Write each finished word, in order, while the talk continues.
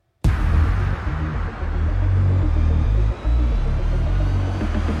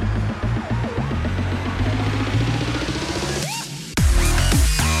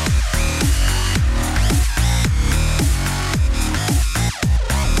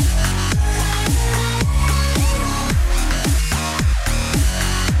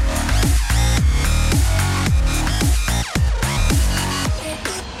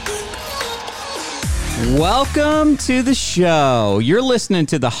Welcome to the show. You're listening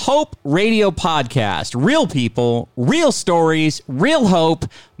to the Hope Radio Podcast. Real people, real stories, real hope.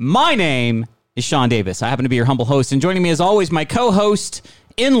 My name is Sean Davis. I happen to be your humble host, and joining me as always, my co-host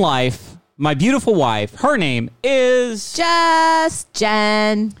in life, my beautiful wife. Her name is... Just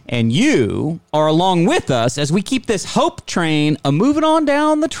Jen. And you are along with us as we keep this hope train moving on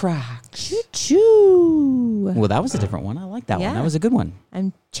down the track. Choo-choo. Well, that was a different one. I like that one. Yeah. That was a good one.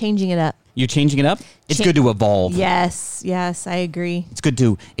 I'm changing it up. You're changing it up? It's good to evolve. Yes, I agree. It's good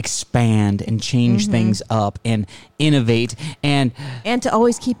to expand and change things up and innovate. And to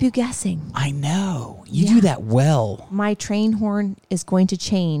always keep you guessing. I know. You do that well. My train horn is going to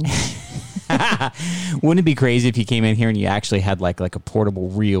change. Wouldn't it be crazy if you came in here and you actually had like a portable,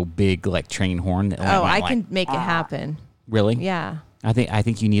 real big train horn? That I can make it happen. Really? Yeah. I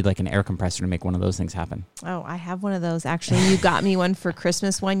think you need like an air compressor to make one of those things happen. Oh, I have one of those. Actually, you got me one for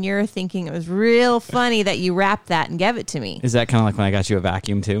Christmas one year, thinking it was real funny that you wrapped that and gave it to me. Is that kind of like when I got you a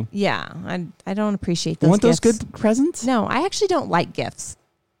vacuum too? Yeah. I don't appreciate those Want gifts. those good presents? No, I actually don't like gifts.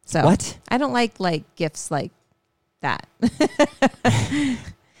 So What? I don't like gifts like that.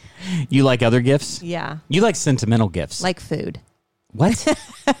 You like other gifts? Yeah. You like sentimental gifts. Like food. What?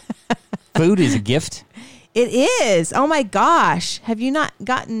 Food is a gift? It is. Oh my gosh. Have you not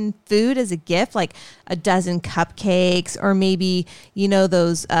gotten food as a gift? Like a dozen cupcakes, or maybe,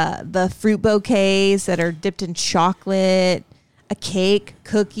 those, the fruit bouquets that are dipped in chocolate, a cake,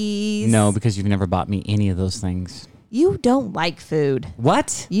 cookies. No, because you've never bought me any of those things. You don't like food.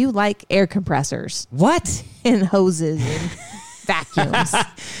 What? You like air compressors What? and hoses and vacuums.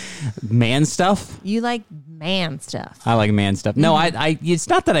 Man stuff? You like man stuff. I like man stuff. No, I it's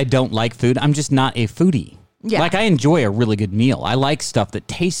not that I don't like food. I'm just not a foodie. Yeah. Like, I enjoy a really good meal. I like stuff that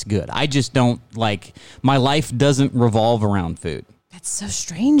tastes good. I just don't my life doesn't revolve around food. That's so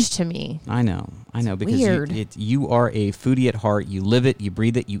strange to me. I know, because weird. you are a foodie at heart. You live it, you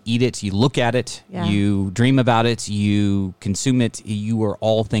breathe it, you eat it, you look at it, Yeah. you dream about it, you consume it. You are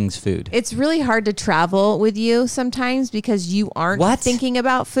all things food. It's really hard to travel with you sometimes because you aren't thinking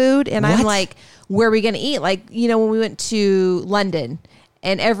about food. And I'm like, where are we going to eat? Like, when we went to London,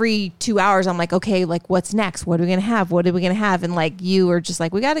 and every 2 hours I'm like, okay, like what's next? What are we going to have? What are we going to have? And like, you were just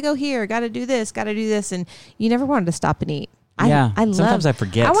like, we got to go here, got to do this, got to do this. And you never wanted to stop and eat. Sometimes I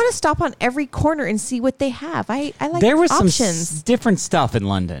forget. I want to stop on every corner and see what they have. I like there was options. some different stuff in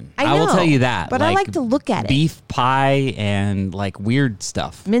London. I will know, tell you that. But I like to look at it. Beef pie and like weird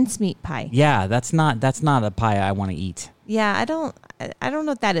stuff. Mincemeat pie. Yeah, that's not a pie I want to eat. Yeah, I don't know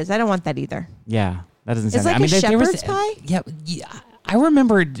what that is. I don't want that either. Yeah, that doesn't sound. It's like a there was shepherd's pie? Yeah. I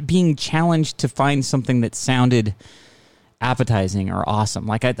remember being challenged to find something that sounded appetizing or awesome.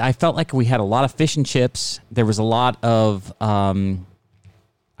 Like I felt like we had a lot of fish and chips. There was a lot of I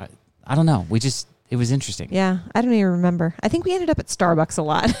don't know. It was interesting. Yeah, I don't even remember. I think we ended up at Starbucks a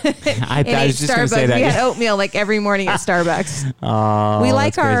lot. I was just going to say that. We had oatmeal like every morning at Starbucks. Oh, we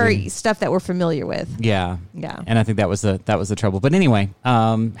like our crazy stuff that we're familiar with. Yeah. Yeah. And I think that was the trouble. But anyway,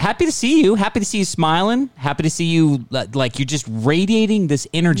 happy to see you. Happy to see you smiling. Happy to see you like you're just radiating this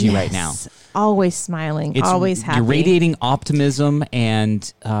energy right now. Always smiling. Always happy. You're radiating optimism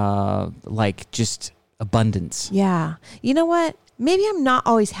and just abundance. Yeah. You know what? Maybe I'm not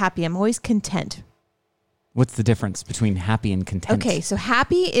always happy. I'm always content. What's the difference between happy and content? Okay, so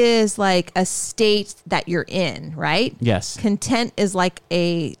happy is like a state that you're in, right? Yes. Content is like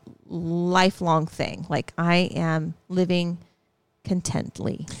a lifelong thing. Like I am living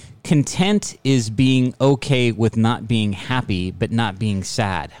contently. Content is being okay with not being happy, but not being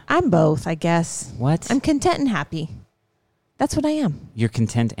sad. I'm both, I guess. What? I'm content and happy. That's what I am. You're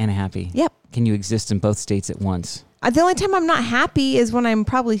content and happy. Yep. Can you exist in both states at once? The only time I'm not happy is when I'm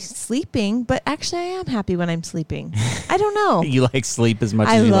probably sleeping, but actually I am happy when I'm sleeping. I don't know. You like sleep as much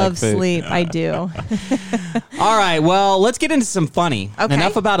as you like food. I love sleep. I do. All right. Well, let's get into some funny. Okay.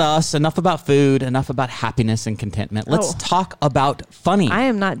 Enough about us, enough about food, enough about happiness and contentment. Let's talk about funny. I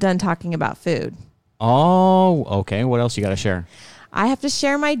am not done talking about food. Oh, okay. What else you got to share? I have to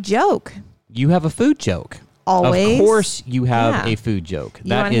share my joke. You have a food joke. Always. Of course you have a food joke.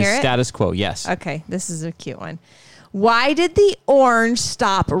 That is status quo, yes. Okay, this is a cute one. Why did the orange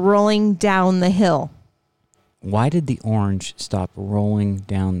stop rolling down the hill? Why did the orange stop rolling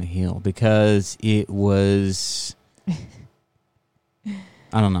down the hill? Because it was... I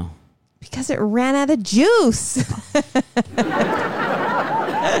don't know. Because it ran out of juice. You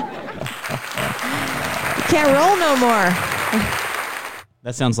can't roll no more.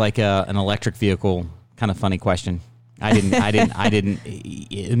 That sounds like an electric vehicle kind of funny question. I didn't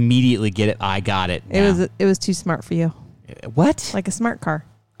immediately get it. I got it. It was too smart for you. What? Like a smart car.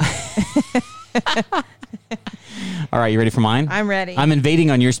 All right, you ready for mine? I'm ready. I'm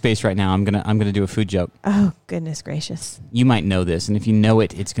invading on your space right now. I'm gonna do a food joke. Oh, goodness gracious. You might know this, and if you know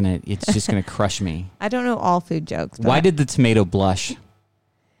it, it's just gonna crush me. I don't know all food jokes. Why did the tomato blush?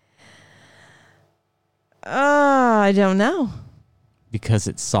 I don't know. Because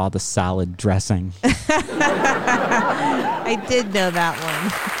it saw the salad dressing. I did know that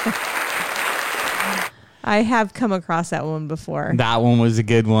one. I have come across that one before. That one was a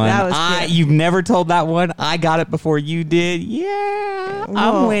good one. That was good. You've never told that one. I got it before you did. Yeah, Whoa.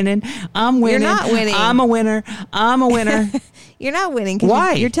 I'm winning. You're not winning. I'm a winner. You're not winning. 'Cause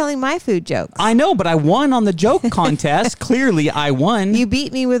Why? You're telling my food jokes. I know, but I won on the joke contest. Clearly, I won. You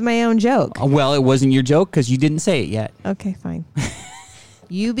beat me with my own joke. Well, it wasn't your joke because you didn't say it yet. Okay, fine.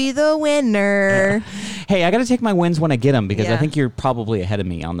 You be the winner. Hey, I got to take my wins when I get them because I Yeah. think you're probably ahead of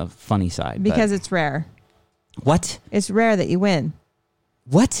me on the funny side. Because it's rare. What? It's rare that you win.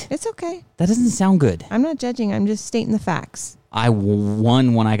 What? It's okay. That doesn't sound good. I'm not judging. I'm just stating the facts. I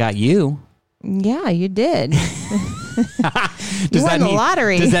won when I got you. Yeah, you did. Does won the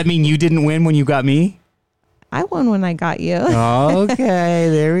lottery. Does that mean you didn't win when you got me? I won when I got you. Okay,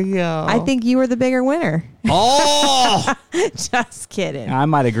 there we go. I think you were the bigger winner. Oh, Just kidding. I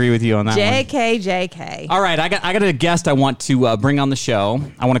might agree with you on that one. JK. All right, I got a guest I want to bring on the show.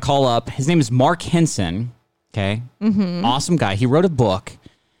 I want to call up. His name is Mark Henson. Okay, Awesome guy. He wrote a book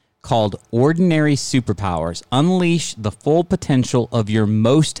called Ordinary Superpowers: Unleash the Full Potential of Your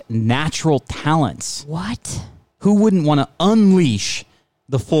Most Natural Talents. What? Who wouldn't want to unleash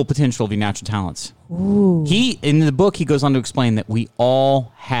the full potential of your natural talents? Ooh. In the book, he goes on to explain that we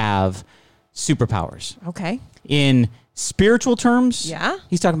all have superpowers. Okay. In spiritual terms, Yeah.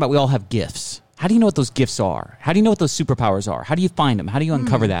 he's talking about we all have gifts. How do you know what those gifts are? How do you know what those superpowers are? How do you find them? How do you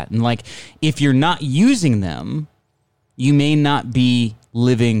uncover that? And like, if you're not using them, you may not be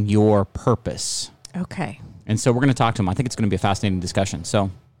living your purpose. Okay. And so we're going to talk to him. I think it's going to be a fascinating discussion.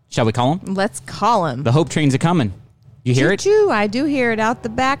 So shall we call him? Let's call him. The Hope Train's a-coming. You hear it? Choo-choo. I do hear it out the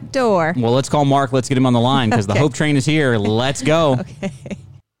back door. Well, let's call Mark. Let's get him on the line because the Hope Train is here. Let's go. Okay.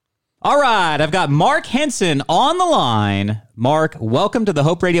 All right. I've got Mark Henson on the line. Mark, welcome to the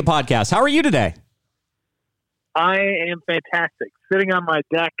Hope Radio Podcast. How are you today? I am fantastic. Sitting on my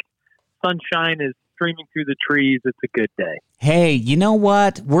deck, sunshine is streaming through the trees. It's a good day. Hey, you know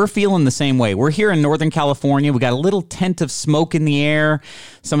what? We're feeling the same way. We're here in Northern California. We got a little tent of smoke in the air,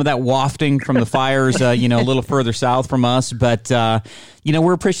 some of that wafting from the fires, a little further south from us. But,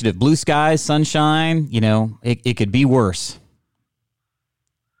 we're appreciative. Blue skies, sunshine, it could be worse.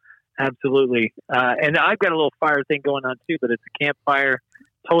 Absolutely. And I've got a little fire thing going on too, but it's a campfire.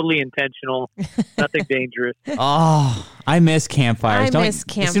 Totally intentional, nothing dangerous. Oh, I miss campfires. I miss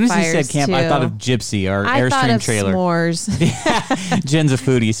campfires. As soon as you said camp, too. I thought of Gypsy, our I thought Airstream of trailer. s'mores. Jen's a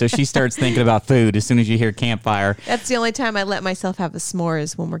foodie, so she starts thinking about food as soon as you hear campfire. That's the only time I let myself have a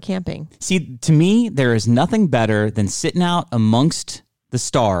s'mores when we're camping. See, to me, there is nothing better than sitting out amongst the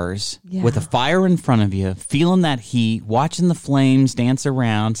stars with a fire in front of you, feeling that heat, watching the flames dance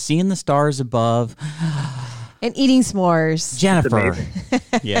around, seeing the stars above. And eating s'mores. Jennifer.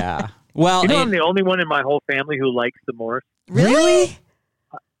 Yeah. Well, I'm the only one in my whole family who likes s'mores. Really?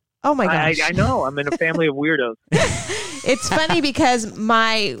 Oh my gosh. I know. I'm in a family of weirdos. It's funny because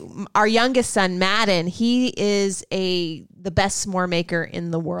our youngest son, Madden, he is the best s'more maker in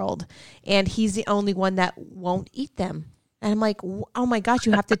the world. And he's the only one that won't eat them. And I'm like, oh my gosh,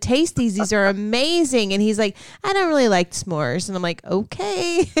 you have to taste these. These are amazing. And he's like, I don't really like s'mores. And I'm like,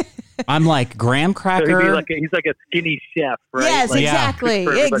 okay. I'm like graham cracker. So he's like a skinny chef, right? Yes, like, exactly.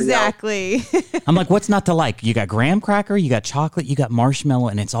 Exactly. I'm like, what's not to like? You got graham cracker, you got chocolate, you got marshmallow,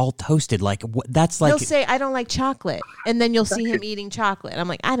 and it's all toasted. Like, that's like. He'll say, I don't like chocolate. And then you'll see him eating chocolate. I'm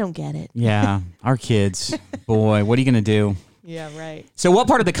like, I don't get it. Yeah, our kids. Boy, what are you going to do? Yeah, right. So what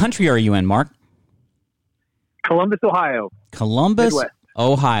part of the country are you in, Mark? Columbus, Ohio. Columbus, Midwest.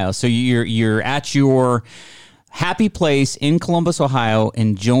 Ohio. So you're at your happy place in Columbus, Ohio,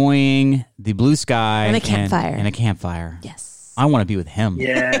 enjoying the blue sky and a campfire. And a campfire. Yes. I want to be with him.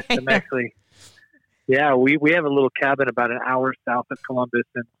 Yes, I'm actually. Yeah, we have a little cabin about an hour south of Columbus,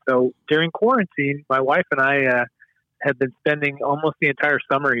 and so during quarantine, my wife and I have been spending almost the entire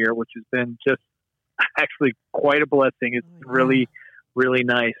summer here, which has been just actually quite a blessing. It's really, really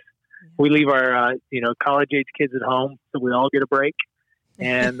nice. We leave our college age kids at home, so we all get a break,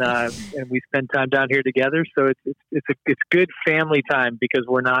 and we spend time down here together. So it's good family time because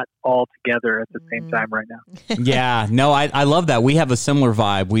we're not all together at the same time right now. Yeah, no, I love that. We have a similar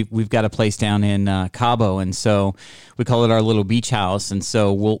vibe. We've got a place down in Cabo, and so we call it our little beach house. And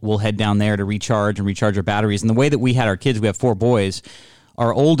so we'll head down there to recharge our batteries. And the way that we had our kids, we have 4 boys.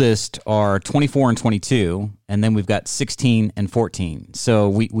 our oldest are 24 and 22, and then we've got 16 and 14. So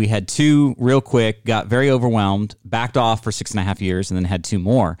we had two real quick, got very overwhelmed, backed off for 6.5 years, and then had two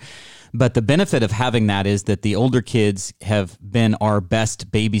more. But the benefit of having that is that the older kids have been our best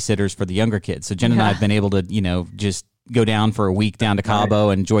babysitters for the younger kids. So Jen and I have been able to, just go down for a week down to Cabo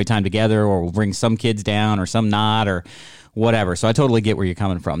and enjoy time together, or we'll bring some kids down or some not, or whatever. So I totally get where you're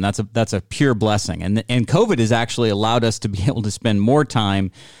coming from. That's a pure blessing. And COVID has actually allowed us to be able to spend more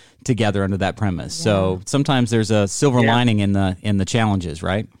time together under that premise. Yeah. So sometimes there's a silver lining in the challenges,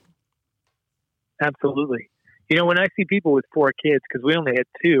 right? Absolutely. When I see people with 4 kids, because we only had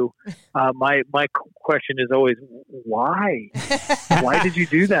 2, my question is always, why? Why did you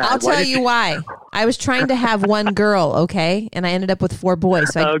do that? I'll tell you why. I was trying to have one girl, okay? And I ended up with 4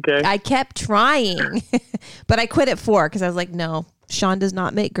 boys. So I kept trying, but I quit at 4 because I was like, no, Sean does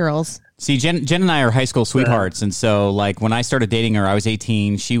not make girls. See, Jen and I are high school sweethearts, and so like when I started dating her, I was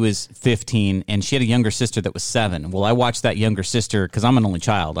 18, she was 15, and she had a younger sister that was 7. Well, I watched that younger sister because I'm an only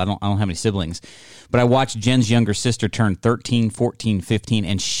child. I don't have any siblings, but I watched Jen's younger sister turn 13, 14, 15,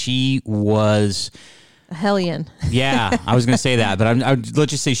 and she was a hellion. Yeah, I was going to say that, but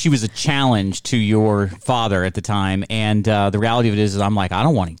let's just say she was a challenge to your father at the time. And the reality of it is I'm like, I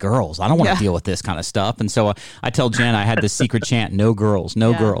don't want any girls. I don't want to deal with this kind of stuff. And so I tell Jen, I had this secret chant, no girls,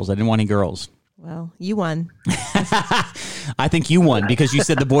 no girls. I didn't want any girls. Well, you won. I think you won because you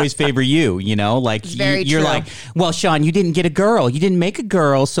said the boys favor you, like you're like, well, Sean, you didn't get a girl. You didn't make a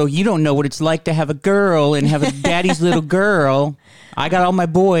girl. So you don't know what it's like to have a girl and have a daddy's little girl. I got all my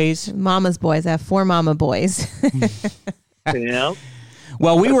boys. Mama's boys. I have 4 mama boys. Yeah.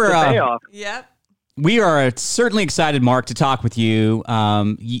 Well, we were. Yep. We are certainly excited, Mark, to talk with you.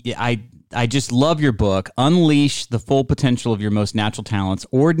 I just love your book, Unleash the Full Potential of Your Most Natural Talents,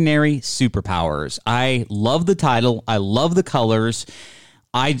 Ordinary Superpowers. I love the title. I love the colors.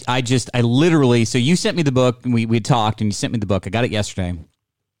 I literally, so you sent me the book, and we talked, and you sent me the book. I got it yesterday.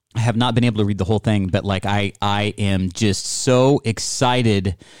 I have not been able to read the whole thing, but like I am just so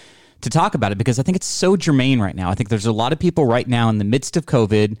excited to talk about it because I think it's so germane right now. I think there's a lot of people right now in the midst of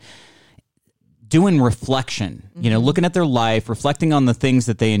COVID doing reflection, looking at their life, reflecting on the things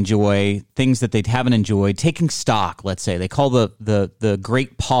that they enjoy, things that they haven't enjoyed, taking stock, let's say. They call the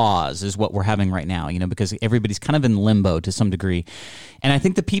great pause is what we're having right now, because everybody's kind of in limbo to some degree. And I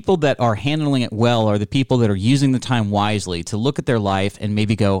think the people that are handling it well are the people that are using the time wisely to look at their life and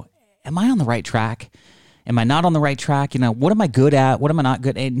maybe go, am I on the right track? Am I not on the right track? What am I good at? What am I not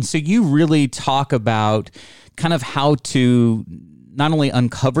good at? And so you really talk about kind of how to not only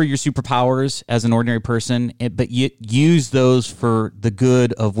uncover your superpowers as an ordinary person, but use those for the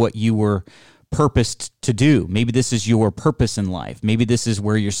good of what you were purposed to do. Maybe this is your purpose in life. Maybe this is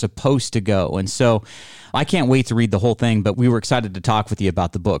where you're supposed to go. And so I can't wait to read the whole thing, but we were excited to talk with you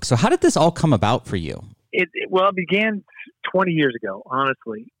about the book. So how did this all come about for you? It began 20 years ago,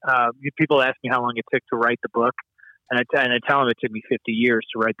 honestly. People ask me how long it took to write the book, and I tell them it took me 50 years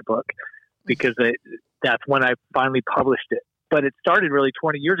to write the book because that's when I finally published it. But it started really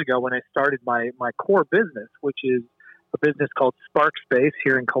 20 years ago when I started my core business, which is a business called Spark Space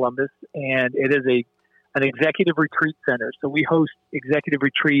here in Columbus. And it is an executive retreat center. So we host executive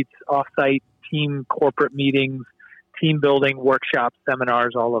retreats, offsite team corporate meetings, team building, workshops,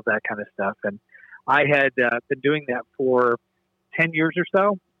 seminars, all of that kind of stuff. And I had been doing that for 10 years or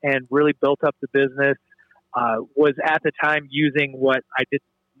so and really built up the business, was at the time using what I didn't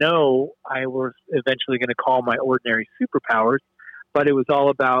know I was eventually going to call my ordinary superpowers, but it was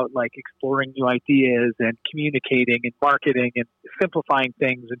all about like exploring new ideas and communicating and marketing and simplifying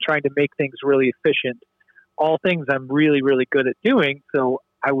things and trying to make things really efficient, all things I'm really, really good at doing. So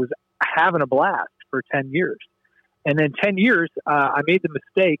I was having a blast for 10 years. And then 10 years, I made the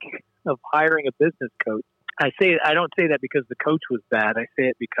mistake of hiring a business coach. I don't say that because the coach was bad. I say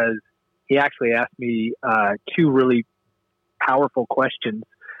it because he actually asked me 2 really powerful questions.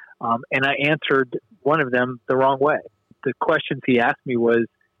 And I answered one of them the wrong way. The questions he asked me was,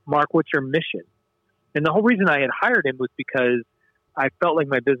 Mark, what's your mission? And the whole reason I had hired him was because I felt like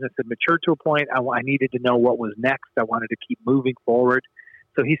my business had matured to a point. I needed to know what was next. I wanted to keep moving forward.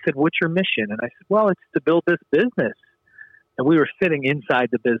 So he said, what's your mission? And I said, well, it's to build this business. And we were sitting inside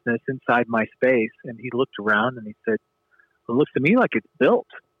the business, inside my space. And he looked around and he said, it looks to me like it's built.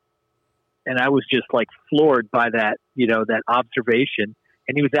 And I was just like floored by that, that observation.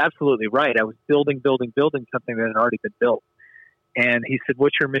 And he was absolutely right. I was building something that had already been built. And he said,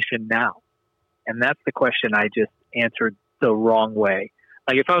 what's your mission now? And that's the question I just answered the wrong way.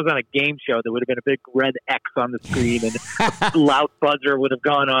 Like if I was on a game show, there would have been a big red X on the screen and a loud buzzer would have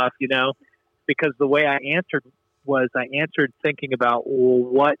gone off, because the way I answered was I answered thinking about, well,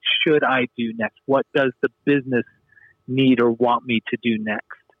 what should I do next? What does the business need or want me to do next?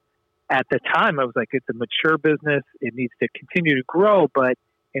 At the time, I was like, it's a mature business. It needs to continue to grow, but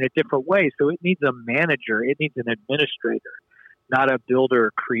in a different way. So it needs a manager. It needs an administrator, not a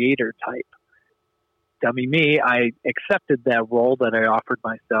builder creator type. Dummy me, I accepted that role that I offered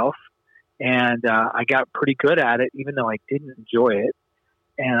myself, and I got pretty good at it, even though I didn't enjoy it.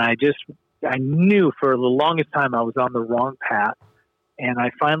 And I knew for the longest time I was on the wrong path. And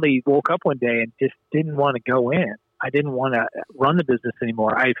I finally woke up one day and just didn't want to go in. I didn't want to run the business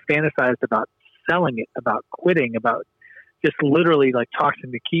anymore. I fantasized about selling it, about quitting, about just literally like tossing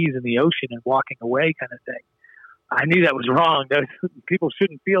the keys in the ocean and walking away kind of thing. I knew that was wrong. People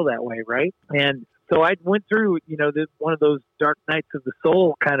shouldn't feel that way, right? And so I went through, one of those dark nights of the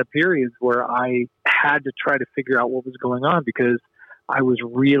soul kind of periods where I had to try to figure out what was going on, because I was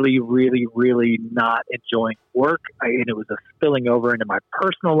really, really, really not enjoying work. And it was spilling over into my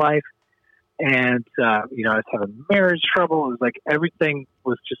personal life. And, I was having marriage trouble. It was like everything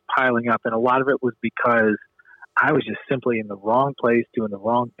was just piling up. And a lot of it was because I was just simply in the wrong place, doing the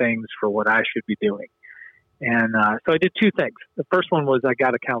wrong things for what I should be doing. And so I did two things. The first one was I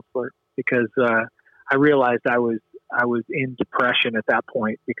got a counselor, because I realized I was in depression at that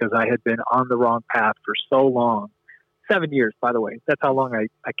point, because I had been on the wrong path for so long. 7 years, by the way. That's how long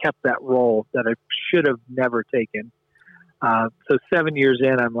I kept that role that I should have never taken. So 7 years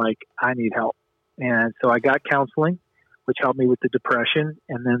in, I'm like, I need help. And so I got counseling, which helped me with the depression.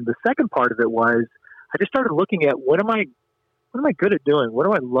 And then the second part of it was I just started looking at what am I good at doing? What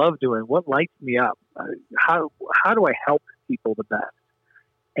do I love doing? What lights me up? How do I help people the best?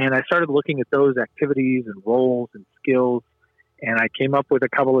 And I started looking at those activities and roles and skills. And I came up with a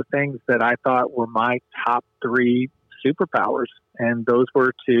couple of things that I thought were my top 3 superpowers. And those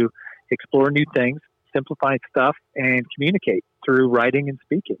were to explore new things, simplify stuff, and communicate through writing and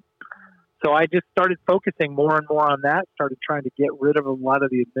speaking. So I just started focusing more and more on that, started trying to get rid of a lot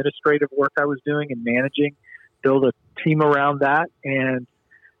of the administrative work I was doing and managing, build a team around that. And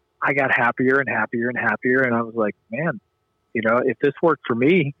I got happier and happier and happier. And I was like, man, if this worked for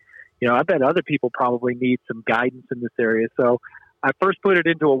me, I bet other people probably need some guidance in this area. So I first put it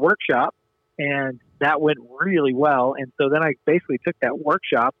into a workshop, and that went really well. And so then I basically took that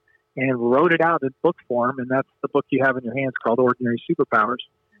workshop and wrote it out in book form. And that's the book you have in your hands, called Ordinary Superpowers.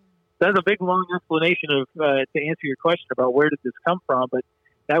 That's a big, long explanation of to answer your question about where did this come from. But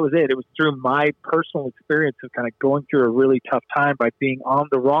that was it. It was through my personal experience of kind of going through a really tough time by being on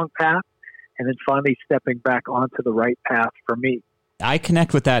the wrong path and then finally stepping back onto the right path for me. I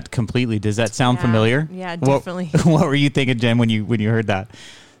connect with that completely. Does that sound familiar? Yeah, definitely. What were you thinking, Jen, when you heard that?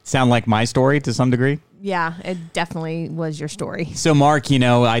 Sound like my story to some degree? Yeah, it definitely was your story. So, Mark,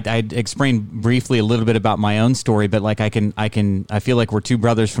 I explained briefly a little bit about my own story, but like I feel like we're two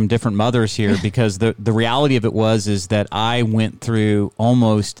brothers from different mothers here, because the reality of it is that I went through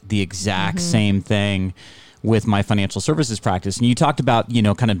almost the exact same thing with my financial services practice. And you talked about,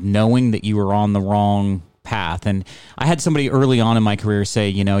 kind of knowing that you were on the wrong path. And I had somebody early on in my career say,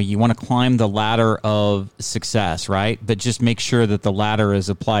 you want to climb the ladder of success, right? But just make sure that the ladder is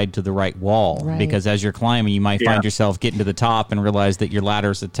applied to the right wall, right? Because as you're climbing, you might find yourself getting to the top and realize that your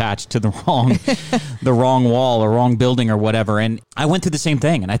ladder is attached to the wrong wall or wrong building or whatever. And I went through the same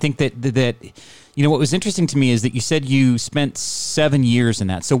thing. And I think that what was interesting to me is that you said you spent 7 years in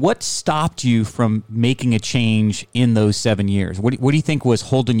that. So what stopped you from making a change in those 7 years? What do you think was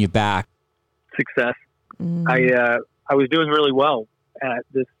holding you back? Success. I was doing really well at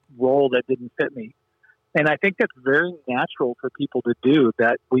this role that didn't fit me. And I think that's very natural for people to do,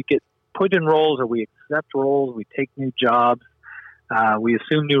 that we get put in roles, or we accept roles, we take new jobs, we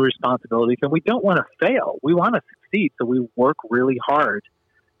assume new responsibilities, and we don't want to fail. We want to succeed. So we work really hard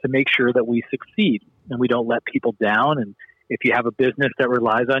to make sure that we succeed and we don't let people down. And if you have a business that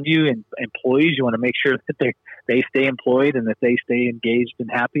relies on you and employees, you want to make sure that they stay employed and that they stay engaged and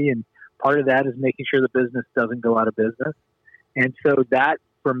happy. And part of that is making sure the business doesn't go out of business. And so that,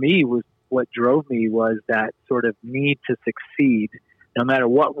 for me, was what drove me, was that sort of need to succeed no matter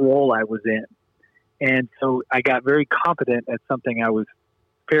what role I was in. And so I got very competent at something I was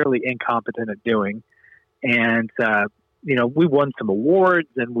fairly incompetent at doing. And, we won some awards,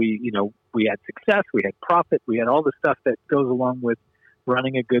 and we had success, we had profit, we had all the stuff that goes along with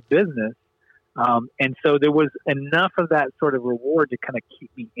running a good business. And so there was enough of that sort of reward to kind of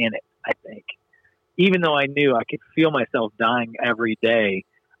keep me in it, I think. Even though I knew I could feel myself dying every day,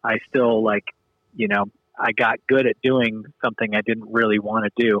 I still I got good at doing something I didn't really want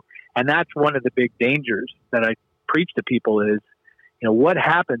to do. And that's one of the big dangers that I preach to people is, what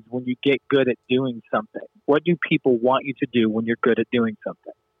happens when you get good at doing something? What do people want you to do when you're good at doing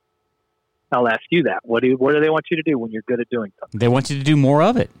something? I'll ask you that. What do they want you to do when you're good at doing something? They want you to do more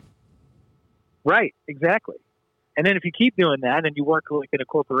of it. Right, exactly. And then if you keep doing that and you work like in a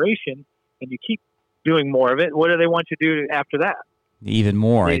corporation and you keep doing more of it, what do they want you to do after that? Even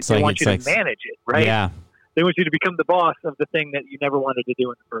more. They want you to manage it, right? Yeah. They want you to become the boss of the thing that you never wanted to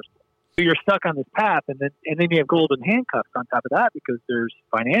do in the first place. So you're stuck on this path, and then you have golden handcuffs on top of that because there's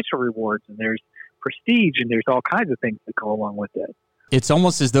financial rewards and there's prestige and there's all kinds of things that go along with it. It's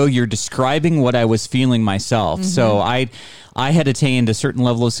almost as though you're describing what I was feeling myself. Mm-hmm. So I had attained a certain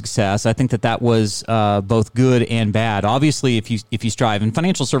level of success. I think that was both good and bad. Obviously, if you strive in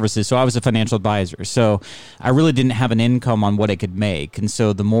financial services, so I was a financial advisor. So I really didn't have an income on what I could make. And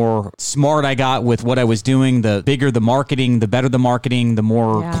so the more smart I got with what I was doing, the bigger the marketing, the better the marketing, the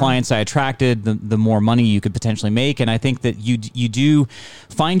more clients I attracted, the more money you could potentially make. And I think that you do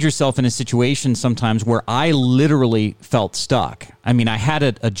find yourself in a situation sometimes where I literally felt stuck. I mean, I had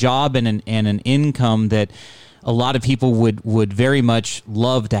a job and an income that a lot of people would very much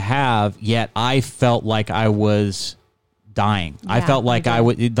love to have, yet I felt like I was dying. Yeah, I felt like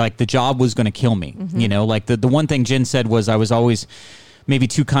like the job was going to kill me. Mm-hmm. Like the one thing Jen said was I was always maybe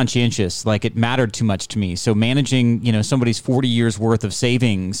too conscientious, like it mattered too much to me. So managing, somebody's 40 years worth of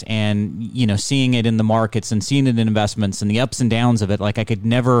savings and, seeing it in the markets and seeing it in investments and the ups and downs of it, like I could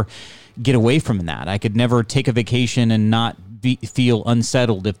never get away from that. I could never take a vacation and not feel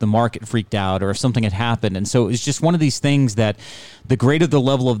unsettled if the market freaked out or if something had happened. And so it was just one of these things that the greater the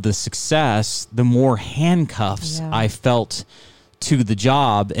level of the success, the more handcuffs I felt to the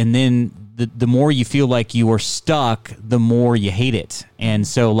job. And then the more you feel like you are stuck, the more you hate it. And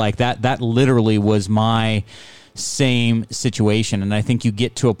so like that literally was my same situation. And I think you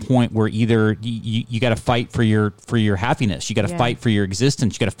get to a point where either you got to fight for your happiness, you got to fight for your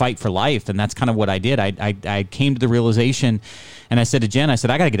existence, you got to fight for life. And that's kind of what I did. I came to the realization, and I said to Jen, I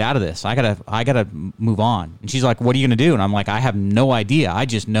got to get out of this. I got to move on. And she's like, what are you going to do? And I'm like, I have no idea. I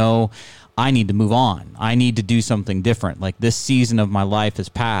just know I need to move on. I need to do something different. Like this season of my life has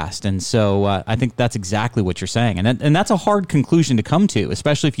passed. And so I think that's exactly what you're saying. And that's a hard conclusion to come to,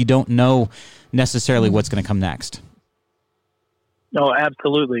 especially if you don't know necessarily what's going to come next. No,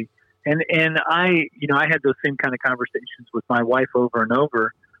 absolutely. And I had those same kind of conversations with my wife over and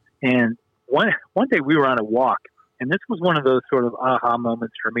over. And one day we were on a walk, and this was one of those sort of aha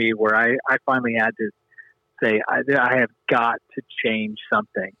moments for me where I finally had to say, I have got to change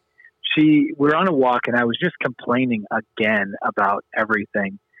something. We were on a walk, and I was just complaining again about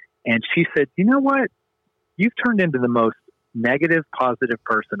everything. And she said, you know what? You've turned into the most negative, positive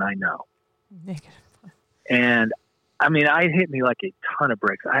person I know. Negative. And I mean, it hit me like a ton of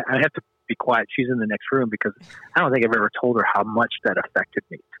bricks. I have to be quiet. She's in the next room because I don't think I've ever told her how much that affected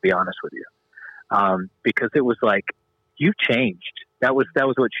me, to be honest with you. Because it was like, you've changed. That was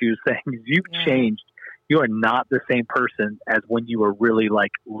what she was saying. You've changed. You are not the same person as when you were really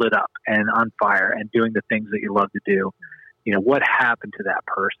like lit up and on fire and doing the things that you love to do. What happened to that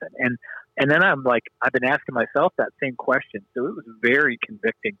person? And then I'm like, I've been asking myself that same question. So it was very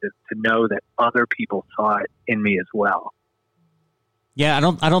convicting to know that other people saw it in me as well. Yeah,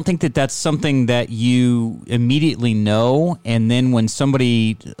 I don't think that that's something that you immediately know. And then when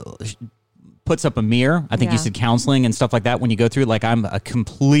somebody puts up a mirror, I think you said counseling and stuff like that, when you go through, like I'm a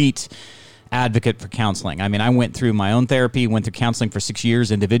complete advocate for counseling. I mean, I went through my own therapy, went through counseling for 6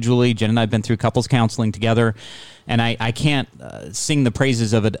 years individually. Jen and I have been through couples counseling together, and I can't sing the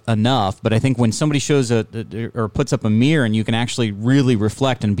praises of it enough. But I think when somebody shows or puts up a mirror and you can actually really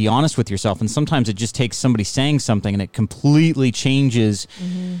reflect and be honest with yourself, and sometimes it just takes somebody saying something and it completely changes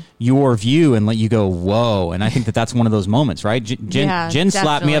your view and let you go, whoa. And I think that that's one of those moments, right? Jen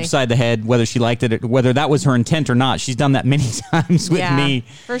slapped me upside the head, whether she liked it, or whether that was her intent or not. She's done that many times with me.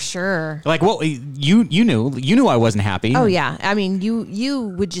 For sure. Like, well, you knew I wasn't happy. Oh yeah. I mean,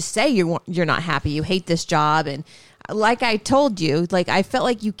 you would just say you're not happy. You hate this job. And like I told you, like I felt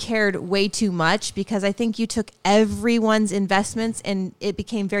like you cared way too much because I think you took everyone's investments and it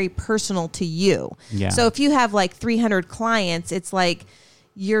became very personal to you. Yeah. So if you have like 300 clients, it's like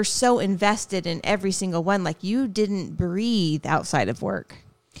you're so invested in every single one. Like you didn't breathe outside of work.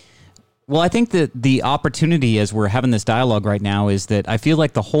 Well, I think that the opportunity as we're having this dialogue right now is that I feel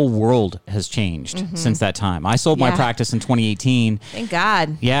like the whole world has changed since that time. I sold my practice in 2018. Thank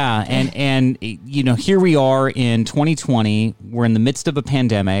God. Yeah. And here we are in 2020. We're in the midst of a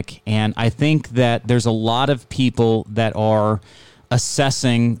pandemic. And I think that there's a lot of people that are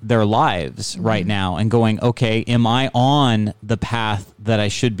assessing their lives right now and going, okay, am I on the path that I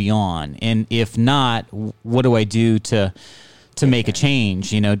should be on? And if not, what do I do to to make a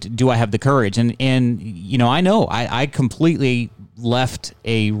change? You know, do I have the courage? And you know I completely left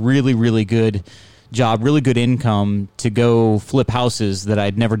a really, really good job, really good income to go flip houses that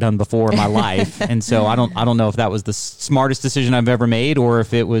I'd never done before in my life. And so I don't know if that was the smartest decision I've ever made or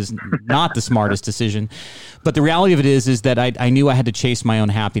if it was not the smartest decision. But the reality of it is that I knew I had to chase my own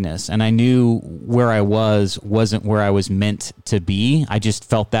happiness, and I knew where I wasn't where I was meant to be. I just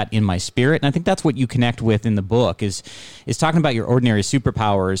felt that in my spirit. And I think that's what you connect with in the book is talking about your ordinary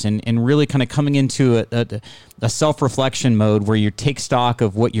superpowers and really kind of coming into a self-reflection mode where you take stock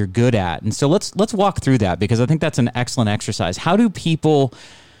of what you're good at. And so let's walk through that, because I think that's an excellent exercise. How do people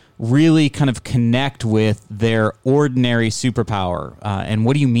really kind of connect with their ordinary superpower? And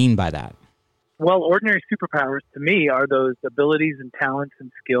what do you mean by that? Well, ordinary superpowers to me are those abilities and talents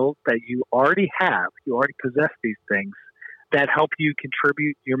and skills that you already have. You already possess these things that help you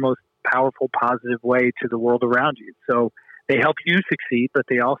contribute your most powerful, positive way to the world around you. So they help you succeed, but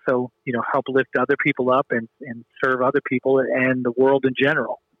they also, help lift other people up and serve other people and the world in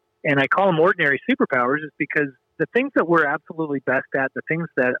general. And I call them ordinary superpowers is because the things that we're absolutely best at, the things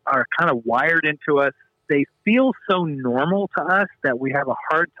that are kind of wired into us, they feel so normal to us that we have a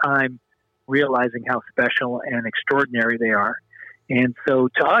hard time realizing how special and extraordinary they are. And so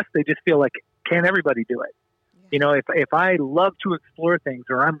to us, they just feel like, can everybody do it? Yeah. If I love to explore things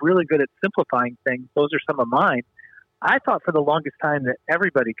or I'm really good at simplifying things, those are some of mine. I thought for the longest time that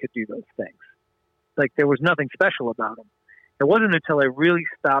everybody could do those things. Like there was nothing special about them. It wasn't until I really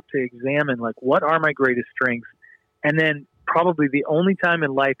stopped to examine, like, what are my greatest strengths? And then probably the only time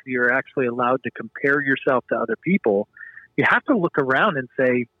in life that you're actually allowed to compare yourself to other people, you have to look around and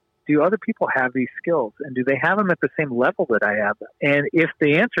say, do other people have these skills? And do they have them at the same level that I have? And if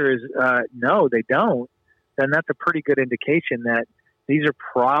the answer is no, they don't, then that's a pretty good indication that these are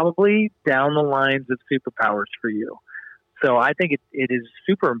probably down the lines of superpowers for you. So I think it is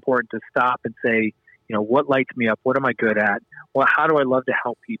super important to stop and say, what lights me up? What am I good at? Well, how do I love to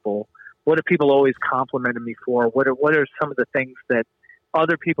help people? What have people always complimented me for? What are some of the things that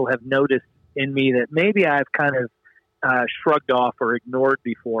other people have noticed in me that maybe I've kind of shrugged off or ignored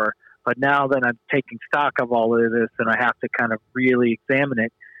before, but now that I'm taking stock of all of this and I have to kind of really examine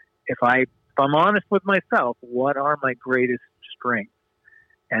it, if I'm honest with myself, what are my greatest strengths?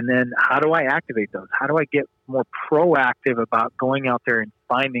 And then how do I activate those? How do I get more proactive about going out there and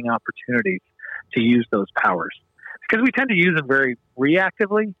finding opportunities to use those powers? Because we tend to use them very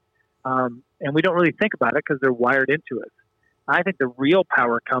reactively, and we don't really think about it because they're wired into us. I think the real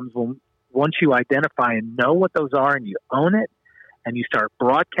power comes once you identify and know what those are and you own it and you start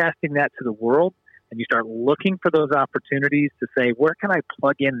broadcasting that to the world and you start looking for those opportunities to say, where can I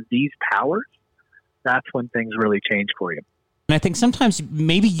plug in these powers? That's when things really change for you. And I think sometimes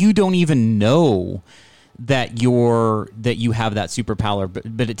maybe you don't even know that you have that superpower,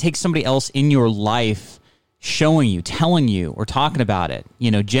 but it takes somebody else in your life showing you, telling you, or talking about it.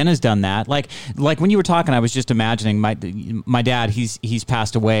 Jen has done that. Like when you were talking, I was just imagining my dad. He's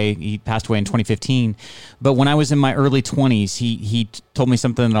passed away. He passed away in 2015. But when I was in my early 20s, he told me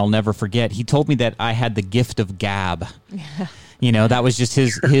something that I'll never forget. He told me that I had the gift of gab. That was just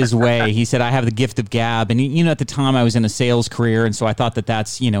his way. He said, I have the gift of gab. And, at the time I was in a sales career. And so I thought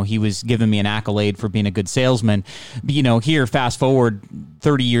that's, he was giving me an accolade for being a good salesman. But, here, fast forward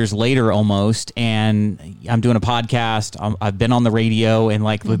 30 years later almost, and I'm doing a podcast. I've been on the radio, and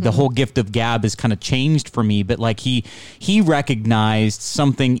the whole gift of gab has kind of changed for me. But he recognized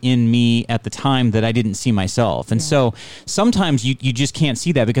something in me at the time that I didn't see myself. And so sometimes you just can't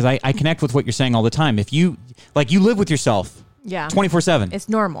see that, because I connect with what you're saying all the time. If you live with yourself. Yeah. 24/7. It's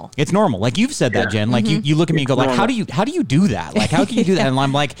normal. It's normal. Like you've said that, Jen. Like you look at me and go, like, how do you do that? Like, how can you do that? And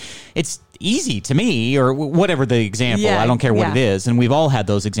I'm like, it's easy to me, or whatever the example. I don't care what it is. And we've all had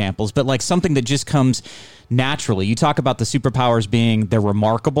those examples, but like something that just comes naturally. You talk about the superpowers being, they're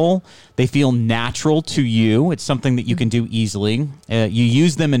remarkable. They feel natural to you. It's something that you can do easily. You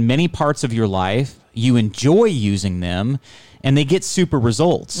use them in many parts of your life. You enjoy using them, and they get super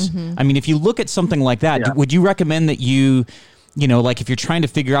results. I mean, if you look at something like that, would you recommend that you like if you're trying to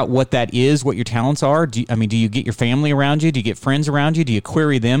figure out what that is, what your talents are, do you get your family around you? Do you get friends around you? Do you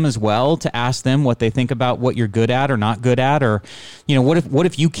query them as well to ask them what they think about what you're good at or not good at? Or, what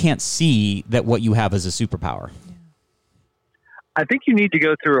if you can't see that what you have is a superpower? I think you need to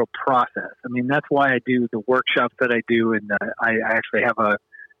go through a process. I mean, that's why I do the workshops that I do. And I actually have a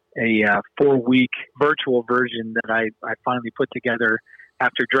 4-week virtual version that I finally put together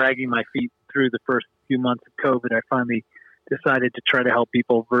after dragging my feet through the first few months of COVID. I finally decided to try to help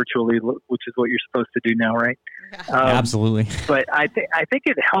people virtually, which is what you're supposed to do now, right? Absolutely. But I think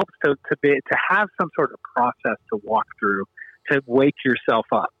it helps to have some sort of process to walk through to wake yourself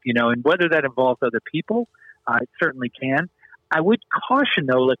up, and whether that involves other people, it certainly can. I would caution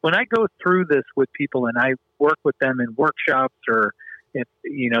though, like when I go through this with people and I work with them in workshops or if,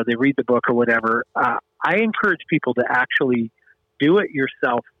 they read the book or whatever, I encourage people to actually do it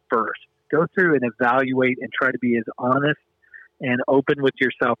yourself first. Go through and evaluate and try to be as honest and open with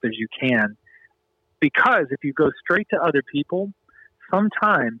yourself as you can. Because if you go straight to other people,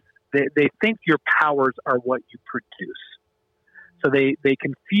 sometimes they think your powers are what you produce. So they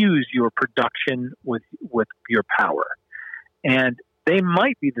confuse your production with your power. And they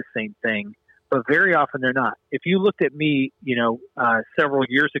might be the same thing, but very often they're not. If you looked at me, several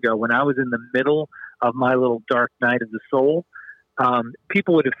years ago when I was in the middle of my little dark night of the soul,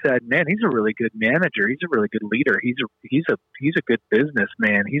 people would have said, "Man, he's a really good manager. He's a really good leader. He's a good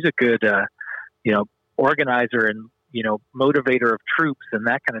businessman. He's a good, organizer and motivator of troops and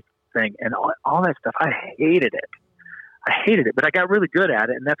that kind of thing." And all that stuff, I hated it, but I got really good at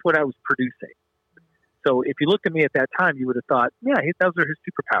it, and that's what I was producing. So if you looked at me at that time, you would have thought, yeah, those are his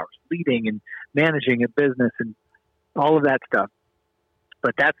superpowers, leading and managing a business and all of that stuff.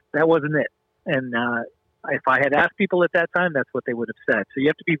 But that wasn't it. And if I had asked people at that time, that's what they would have said. So you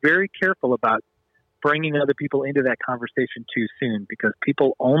have to be very careful about bringing other people into that conversation too soon, because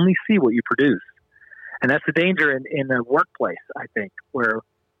people only see what you produce. And that's the danger in the workplace, I think, where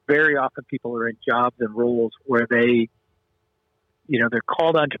very often people are in jobs and roles where they're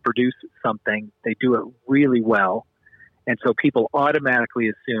called on to produce something. They do it really well. And so people automatically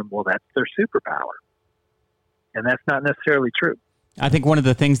assume, well, that's their superpower. And that's not necessarily true. I think one of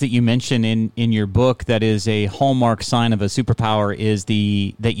the things that you mention in your book that is a hallmark sign of a superpower is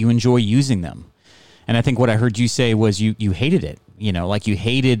that you enjoy using them. And I think what I heard you say was you hated it. Like you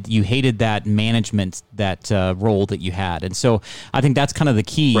hated that management, that role that you had. And so I think that's kind of the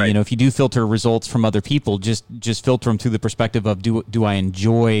key. Right. If you do filter results from other people, just filter them through the perspective of do I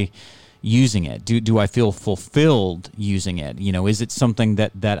enjoy using it? Do I feel fulfilled using it? Is it something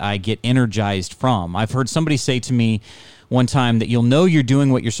that I get energized from? I've heard somebody say to me one time that you'll know you're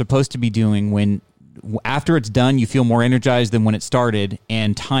doing what you're supposed to be doing when after it's done, you feel more energized than when it started,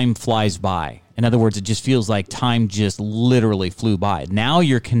 and time flies by. In other words, it just feels like time just literally flew by. Now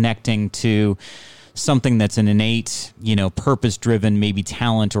you're connecting to something that's an innate, purpose-driven, maybe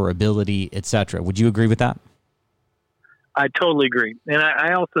talent or ability, etc. Would you agree with that? I totally agree. And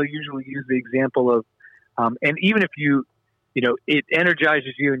I also usually use the example of, and even if it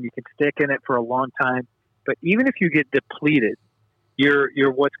energizes you and you can stick in it for a long time, but even if you get depleted,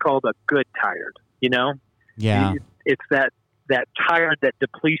 you're what's called a good tired, Yeah. It's that tired, that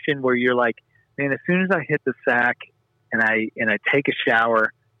depletion where you're like, man, as soon as I hit the sack and I take a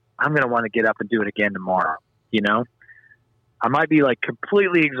shower, I'm going to want to get up and do it again tomorrow. I might be like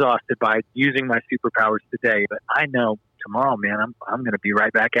completely exhausted by using my superpowers today, but I know tomorrow, man, I'm going to be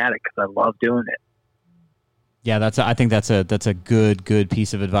right back at it because I love doing it. Yeah, I think that's a good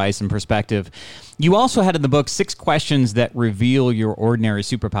piece of advice and perspective. You also had in the book 6 questions that reveal your ordinary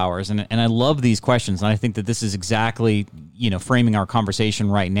superpowers, and I love these questions, and I think that this is exactly framing our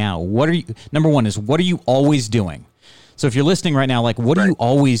conversation right now. Number one is, what are you always doing? So if you're listening right now, like, what are you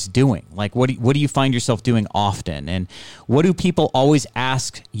always doing? Like, what do you find yourself doing often, and what do people always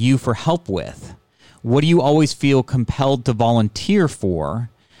ask you for help with? What do you always feel compelled to volunteer for?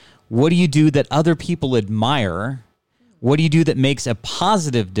 What do you do that other people admire? What do you do that makes a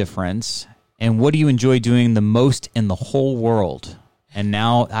positive difference? And what do you enjoy doing the most in the whole world? And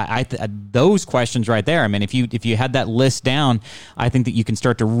now those questions right there, I mean, if you had that list down, I think that you can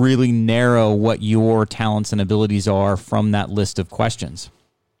start to really narrow what your talents and abilities are from that list of questions.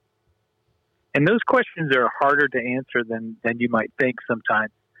 And those questions are harder to answer than you might think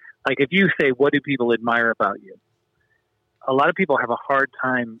sometimes. Like if you say, what do people admire about you? A lot of people have a hard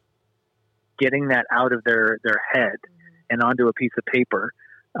time getting that out of their head and onto a piece of paper,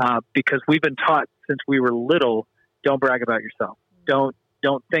 because we've been taught since we were little, don't brag about yourself. Don't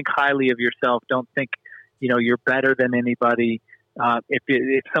think highly of yourself. Don't think, you're better than anybody.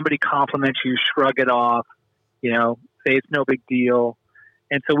 If somebody compliments you, shrug it off, say it's no big deal.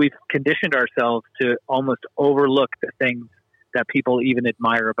 And so we've conditioned ourselves to almost overlook the things that people even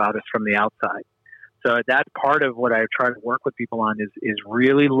admire about us from the outside. So that's part of what I try to work with people on is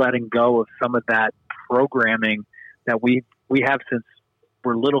really letting go of some of that programming that we have since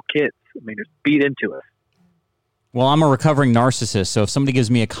we're little kids. I mean, it's beat into us. Well, I'm a recovering narcissist, so if somebody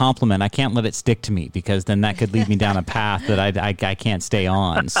gives me a compliment, I can't let it stick to me, because then that could lead me down a path that I can't stay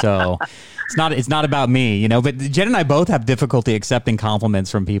on. So it's not about me, But Jen and I both have difficulty accepting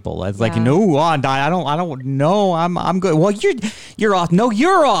compliments from people. It's like, I don't know, I'm good. Well, you're awesome. No,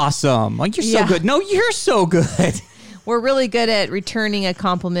 you're awesome. Like, you're so good. No, you're so good. We're really good at returning a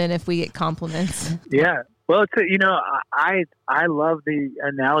compliment if we get compliments. Yeah. Well, I love the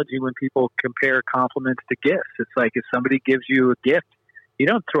analogy when people compare compliments to gifts. It's like if somebody gives you a gift, you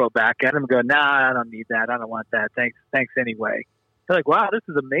don't throw it back at them and go, "Nah, I don't need that. I don't want that. Thanks anyway." They're like, "Wow, this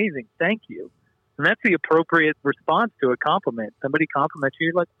is amazing. Thank you." And that's the appropriate response to a compliment. Somebody compliments you,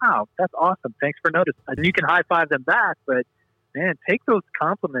 you're like, "Wow, that's awesome. Thanks for noticing." And you can high five them back, but man, take those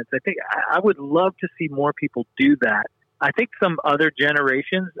compliments. I think I would love to see more people do that. I think some other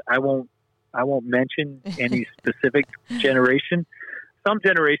generations, I won't mention any specific generation. Some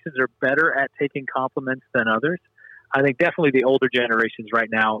generations are better at taking compliments than others. I think definitely the older generations right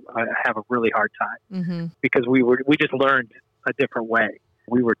now have a really hard time because we just learned a different way.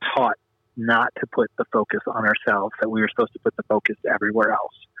 We were taught not to put the focus on ourselves, that we were supposed to put the focus everywhere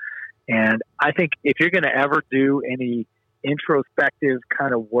else. And I think if you're going to ever do any introspective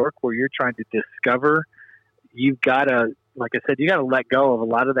kind of work where you're trying to discover, you've got to, like I said, you got to let go of a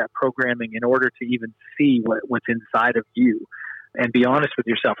lot of that programming in order to even see what's inside of you and be honest with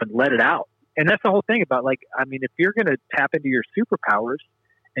yourself and let it out. And that's the whole thing about, if you're going to tap into your superpowers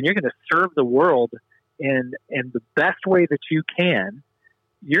and you're going to serve the world in the best way that you can,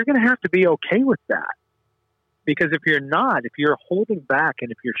 you're going to have to be okay with that. Because if you're not, if you're holding back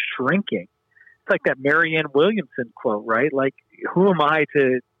and if you're shrinking, it's like that Marianne Williamson quote, right? Like, who am I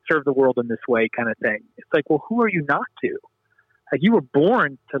to serve the world in this way kind of thing? It's like, well, who are you not to? Like, you were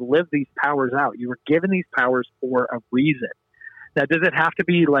born to live these powers out. You were given these powers for a reason. Now, does it have to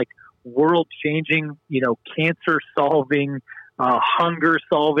be like world-changing, cancer-solving,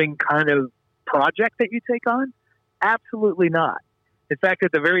 hunger-solving kind of project that you take on? Absolutely not. In fact,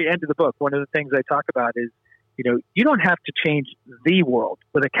 at the very end of the book, one of the things I talk about is, you don't have to change the world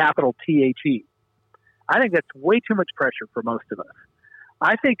with a capital THE. I think that's way too much pressure for most of us.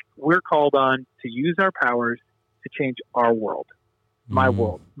 I think we're called on to use our powers to change our world, my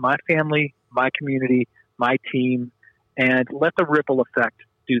world, my family, my community, my team, and let the ripple effect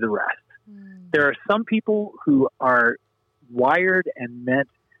do the rest. There are some people who are wired and meant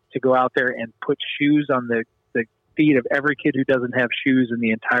to go out there and put shoes on the feet of every kid who doesn't have shoes in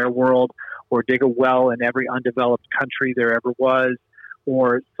the entire world, or dig a well in every undeveloped country there ever was,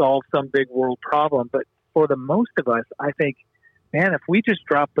 or solve some big world problem. But for the most of us, I think, man, if we just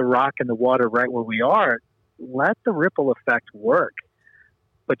drop the rock in the water right where we are, let the ripple effect work.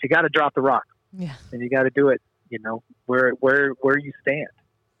 But you got to drop the rock, and you got to do it, where you stand.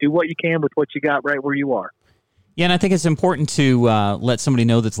 Do what you can with what you got right where you are. Yeah, and I think it's important to let somebody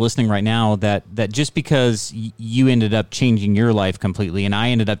know that's listening right now that just because you ended up changing your life completely and I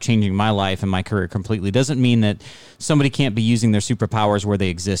ended up changing my life and my career completely doesn't mean that somebody can't be using their superpowers where they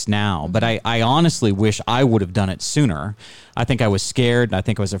exist now. But I honestly wish I would have done it sooner. I think I was scared, and I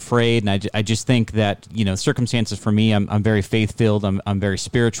think I was afraid, and I just think that, circumstances for me, I'm very faith-filled, I'm very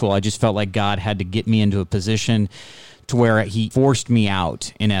spiritual. I just felt like God had to get me into a position to where he forced me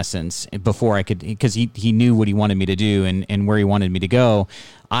out, in essence, before I could, because he knew what he wanted me to do and where he wanted me to go.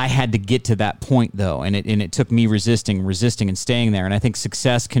 I had to get to that point, though, and it took me resisting and staying there. And I think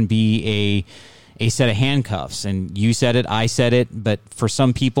success can be a set of handcuffs. And you said it, I said it, but for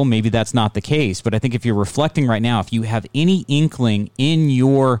some people, maybe that's not the case. But I think if you're reflecting right now, if you have any inkling in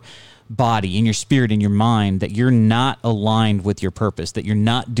your body, in your spirit, in your mind, that you're not aligned with your purpose, that you're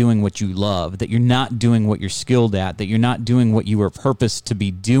not doing what you love, that you're not doing what you're skilled at, that you're not doing what you were purposed to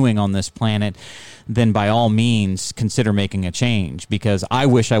be doing on this planet, then by all means consider making a change. Because I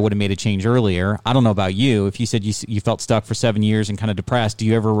wish I would have made a change earlier. I don't know about you. If you said you felt stuck for 7 years and kind of depressed, do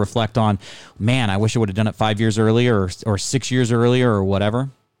you ever reflect on, man, I wish I would have done it 5 years earlier or 6 years earlier or whatever?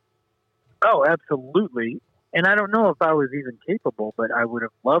 Oh, absolutely. And I don't know if I was even capable, but I would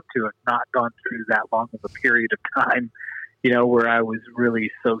have loved to have not gone through that long of a period of time, where I was really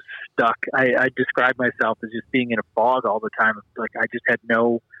so stuck. I describe myself as just being in a fog all the time. Like, I just had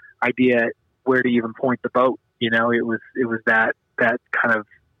no idea where to even point the boat. It was that kind of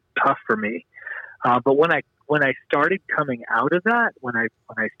tough for me. But when I started coming out of that, when I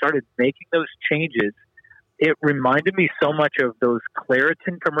started making those changes, it reminded me so much of those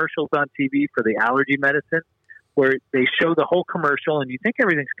Claritin commercials on TV for the allergy medicine, where they show the whole commercial and you think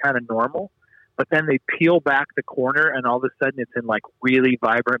everything's kind of normal, but then they peel back the corner and all of a sudden it's in like really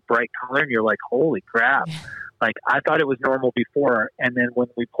vibrant, bright color. And you're like, holy crap. Like, I thought it was normal before. And then when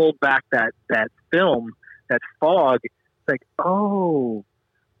we pulled back that film, that fog, it's like, oh,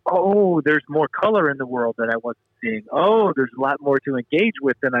 there's more color in the world that I wasn't seeing. Oh, there's a lot more to engage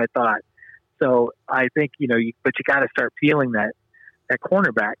with than I thought. So I think, but you got to start peeling that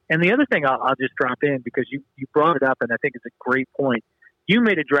cornerback. And the other thing I'll just drop in, because you brought it up, and I think it's a great point. You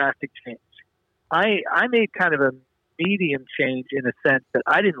made a drastic change. I made kind of a medium change in a sense that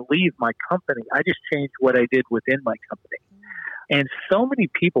I didn't leave my company. I just changed what I did within my company. And so many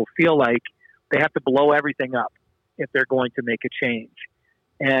people feel like they have to blow everything up if they're going to make a change.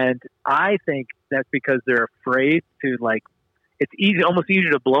 And I think that's because they're afraid to, like, it's easy, almost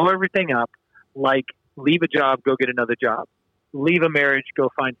easier to blow everything up, like leave a job, go get another job, leave a marriage, go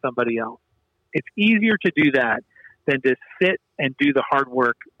find somebody else. It's easier to do that than to sit and do the hard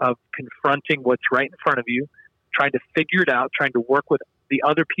work of confronting what's right in front of you, trying to figure it out, trying to work with the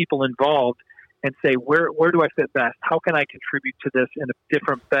other people involved and say, where do I fit best? How can I contribute to this in a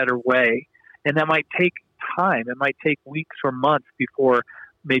different, better way? And that might take time. It might take weeks or months before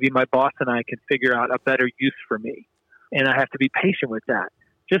maybe my boss and I can figure out a better use for me. And I have to be patient with that.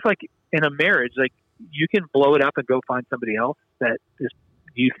 Just like in a marriage, like you can blow it up and go find somebody else that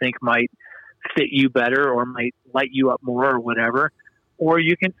you think might fit you better or might light you up more or whatever. Or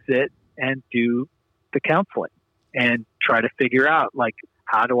you can sit and do the counseling and try to figure out, like,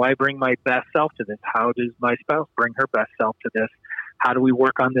 how do I bring my best self to this? How does my spouse bring her best self to this? How do we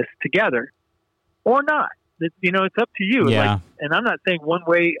work on this together? Or not? It's up to you. Yeah. Like, and I'm not saying one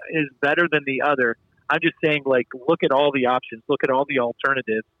way is better than the other. I'm just saying, like, look at all the options, look at all the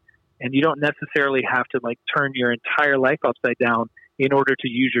alternatives, and you don't necessarily have to, like, turn your entire life upside down in order to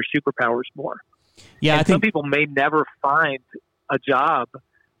use your superpowers more. Yeah, and some people may never find a job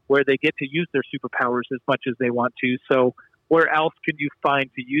where they get to use their superpowers as much as they want to. So where else can you find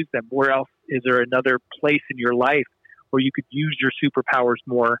to use them? Where else is there another place in your life where you could use your superpowers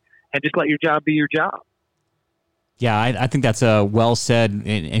more and just let your job be your job? Yeah, I think that's a well said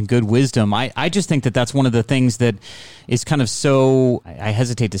and good wisdom. I just think that that's one of the things that is kind of so, I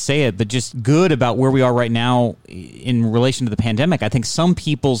hesitate to say it, but just good about where we are right now in relation to the pandemic. I think some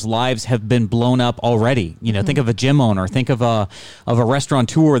people's lives have been blown up already. Think of a gym owner, think of a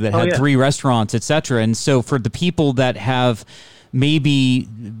restaurateur that had 3 restaurants, et cetera. And so for the people that have maybe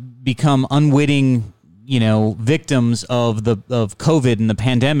become unwitting victims of COVID and the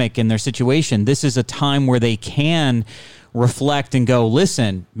pandemic and their situation, this is a time where they can reflect and go,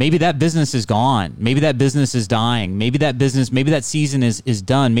 listen, maybe that business is gone. Maybe that business is dying. Maybe that season is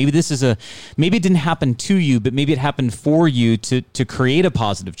done. Maybe maybe it didn't happen to you, but maybe it happened for you to create a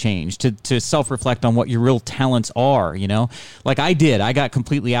positive change, to self-reflect on what your real talents are, Like I did. I got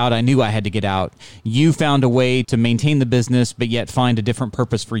completely out. I knew I had to get out. You found a way to maintain the business, but yet find a different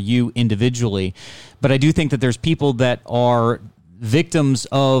purpose for you individually. But I do think that there's people that are victims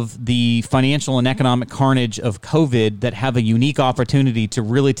of the financial and economic carnage of COVID that have a unique opportunity to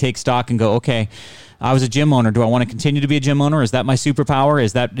really take stock and go, okay, I was a gym owner. Do I want to continue to be a gym owner? Is that my superpower?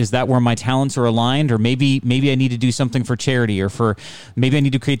 Is that where my talents are aligned? Or maybe I need to do something for charity, or maybe I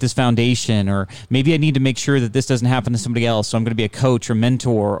need to create this foundation, or maybe I need to make sure that this doesn't happen to somebody else. So I'm going to be a coach or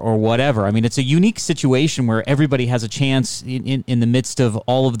mentor or whatever. I mean, it's a unique situation where everybody has a chance in the midst of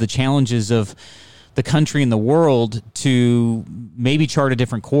all of the challenges of the country and the world to maybe chart a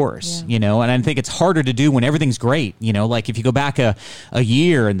different course, and I think it's harder to do when everything's great, like if you go back a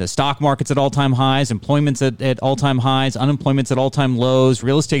year and the stock market's at all-time highs, employment's at all-time highs, unemployment's at all-time lows,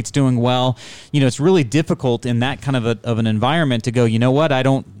 real estate's doing well, it's really difficult in that kind of an environment to go, I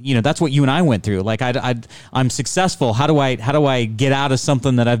don't, that's what you and I went through. Like I'm successful. How do I get out of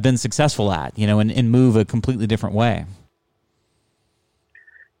something that I've been successful at, and move a completely different way?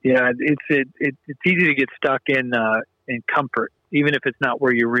 Yeah, it's easy to get stuck in comfort, even if it's not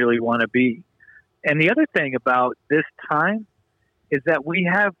where you really want to be. And the other thing about this time is that we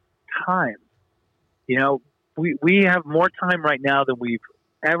have time. We have more time right now than we've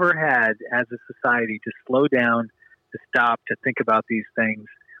ever had as a society to slow down, to stop, to think about these things.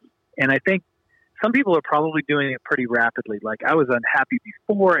 And I think some people are probably doing it pretty rapidly. Like, I was unhappy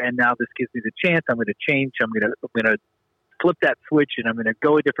before, and now this gives me the chance. I'm going to change. I'm going to flip that switch, and I'm going to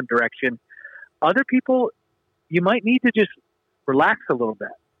go a different direction. Other people, you might need to just relax a little bit.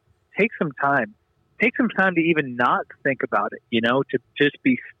 Take some time to even not think about it, to just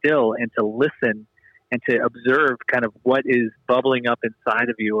be still and to listen and to observe kind of what is bubbling up inside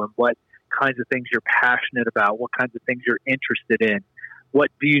of you and what kinds of things you're passionate about, what kinds of things you're interested in, what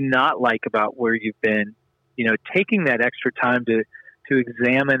do you not like about where you've been, taking that extra time to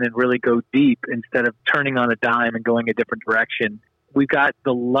examine and really go deep instead of turning on a dime and going a different direction. We've got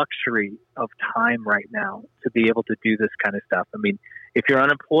the luxury of time right now to be able to do this kind of stuff. I mean, if you're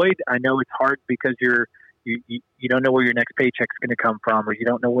unemployed, I know it's hard because you don't know where your next paycheck's going to come from, or you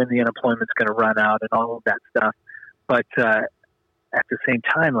don't know when the unemployment's going to run out and all of that stuff. But at the same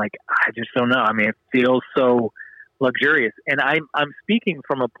time, like, I just don't know. I mean, it feels so luxurious. And I'm speaking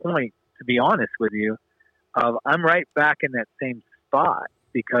from a point, to be honest with you, of I'm right back in that same spot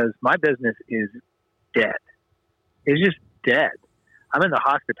because my business is dead. is just dead. I'm in the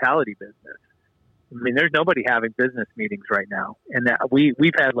hospitality business. I mean, there's nobody having business meetings right now. And that we've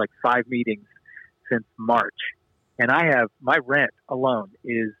had like 5 meetings since March. And I have, my rent alone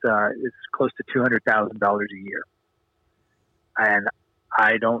is close to $200,000 a year. And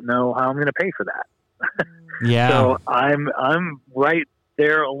I don't know how I'm going to pay for that. Yeah. So I'm right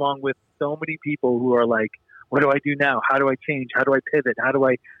there along with so many people who are like, what do I do now? How do I change? How do I pivot? How do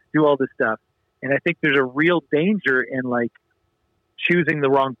I do all this stuff? And I think there's a real danger in like choosing the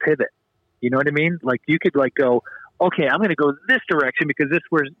wrong pivot. You know what I mean? Like you could like go, okay, I'm going to go this direction because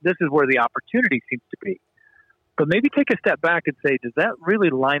this is where the opportunity seems to be. But maybe take a step back and say, does that really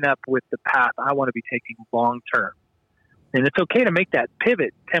line up with the path I want to be taking long term? And it's okay to make that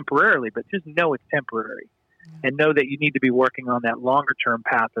pivot temporarily, but just know it's temporary and know that you need to be working on that longer term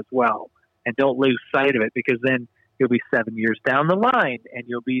path as well. And don't lose sight of it, because then you'll be 7 years down the line and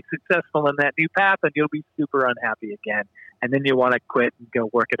you'll be successful in that new path and you'll be super unhappy again. And then you want to quit and go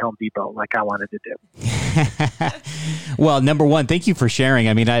work at Home Depot like I wanted to do. Well, number one, thank you for sharing.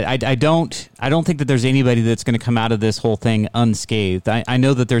 I mean, I don't think that there's anybody that's going to come out of this whole thing unscathed. I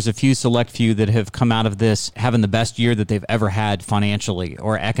know that there's a select few that have come out of this having the best year that they've ever had financially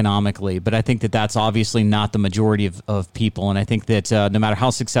or economically. But I think that that's obviously not the majority of people. And I think that no matter how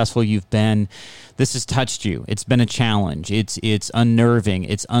successful you've been, this has touched you. It's been a challenge. It's unnerving.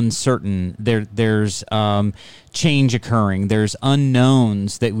 It's uncertain. There's change occurring. There's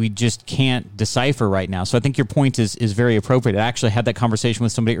unknowns that we just can't decipher right now. So I think your point is very appropriate. I actually had that conversation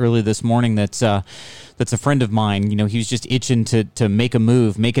with somebody earlier this morning that's a friend of mine. You know, he was just itching to make a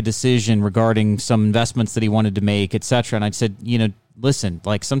move, make a decision regarding some investments that he wanted to make, et cetera. And I said, you know, listen,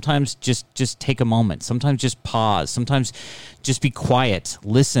 like sometimes just take a moment. Sometimes just pause. Sometimes just be quiet,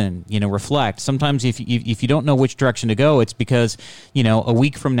 listen, you know, reflect. Sometimes if you don't know which direction to go, it's because, you know, a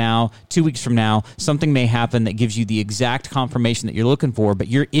week from now, 2 weeks from now, something may happen that gives you the exact confirmation that you're looking for, but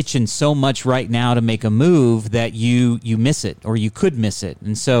you're itching so much right now to make a move that you miss it, or you could miss it.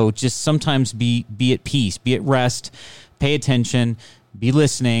 And so just sometimes be at peace, be at rest, pay attention, be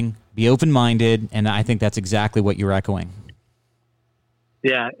listening, be open-minded, and I think that's exactly what you're echoing.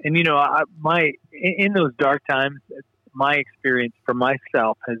 Yeah, and you know, in those dark times, my experience for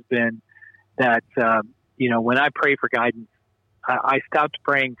myself has been that you know, when I pray for guidance, I stopped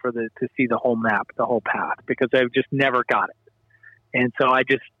praying to see the whole map, the whole path, because I've just never got it. And so I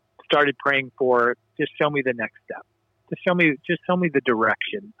just started praying for, just show me the next step, just show me the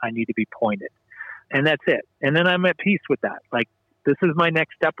direction I need to be pointed, and that's it. And then I'm at peace with that. Like, this is my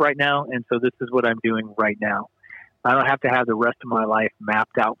next step right now, and so this is what I'm doing right now. I don't have to have the rest of my life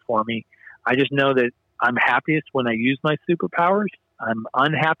mapped out for me. I just know that I'm happiest when I use my superpowers. I'm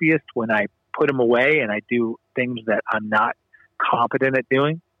unhappiest when I put them away and I do things that I'm not competent at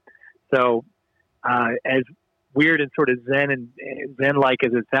doing. So as weird and sort of zen-like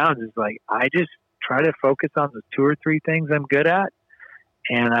as it sounds, is like I just try to focus on the 2 or 3 things I'm good at,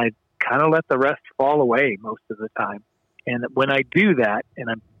 and I kind of let the rest fall away most of the time. And when I do that, and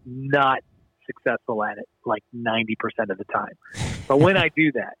I'm not successful at it like 90% of the time, but when I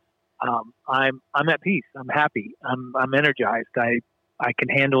do that, I'm at peace. I'm happy. I'm energized. I can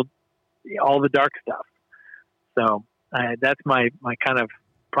handle all the dark stuff. So that's my kind of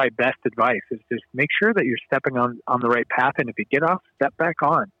probably best advice, is just make sure that you're stepping on the right path. And if you get off, step back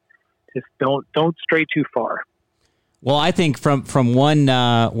on. Just don't stray too far. Well, I think from one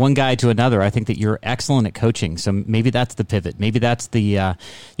guy to another, I think that you're excellent at coaching. So maybe that's the pivot. Maybe that's the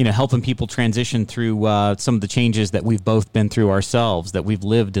helping people transition through some of the changes that we've both been through ourselves, that we've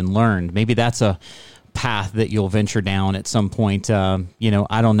lived and learned. Maybe that's a path that you'll venture down at some point. I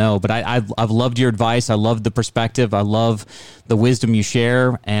don't know, but I've loved your advice. I love the perspective. I love the wisdom you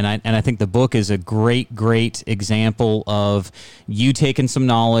share, and I think the book is a great example of you taking some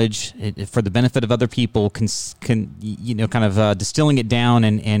knowledge for the benefit of other people, distilling it down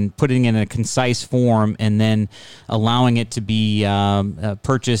and putting it in a concise form, and then allowing it to be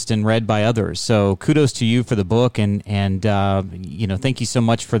purchased and read by others. So kudos to you for the book, and thank you so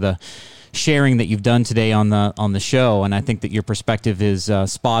much for the sharing that you've done today on the show. And I think that your perspective is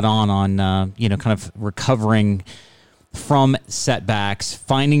spot on kind of recovering from setbacks,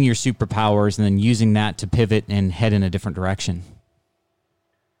 finding your superpowers, and then using that to pivot and head in a different direction.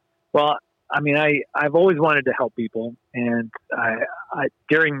 Well, I mean, I've always wanted to help people, and I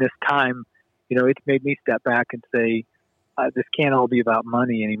during this time, it's made me step back and say, this can't all be about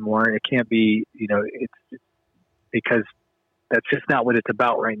money anymore. It can't be, it's because that's just not what it's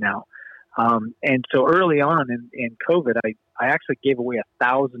about right now. And so early on in COVID, I actually gave away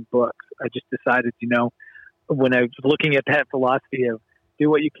 1,000 books. I just decided, when I was looking at that philosophy of do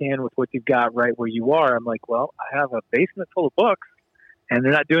what you can with what you've got right where you are. I'm like, well, I have a basement full of books and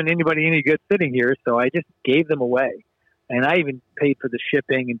they're not doing anybody any good sitting here. So I just gave them away. And I even paid for the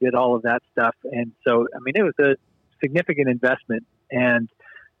shipping and did all of that stuff. And so, I mean, it was a significant investment and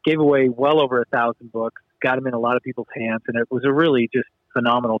gave away well over 1,000 books, got them in a lot of people's hands. And it was a really just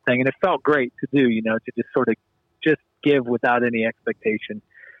phenomenal thing. And it felt great to do, you know, to just sort of just give without any expectation.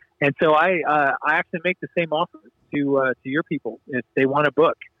 And so I actually make the same offer to your people if they want a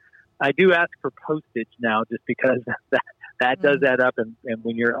book. I do ask for postage now just because that does add up. And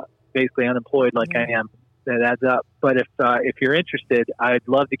when you're basically unemployed like I am, that adds up. But if you're interested, I'd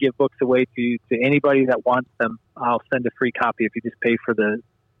love to give books away to anybody that wants them. I'll send a free copy if you just pay for the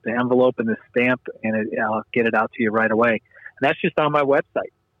envelope and the stamp, and I'll get it out to you right away. And that's just on my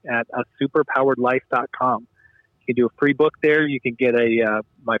website at superpoweredlife.com. You can do a free book there. You can get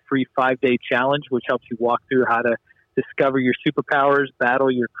my free 5-day challenge, which helps you walk through how to discover your superpowers,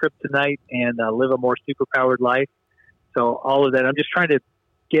 battle your kryptonite, and live a more superpowered life. So all of that, I'm just trying to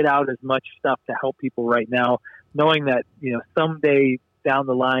get out as much stuff to help people right now, knowing that, you know, someday down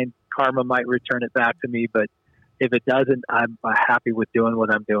the line, karma might return it back to me. But if it doesn't, I'm happy with doing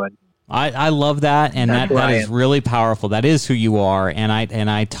what I'm doing. I love that, and that is really powerful. That is who you are, and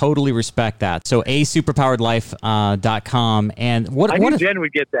I totally respect that. So superpoweredlife.com, and I knew Jen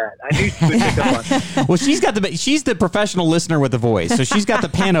would get that. I knew she would pick up on that. Well, she's the professional listener with the voice, so she's got the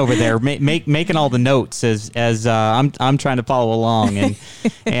pen over there making all the notes as I'm trying to follow along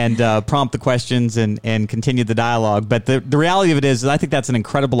and prompt the questions and continue the dialogue. But the reality of it is, I think that's an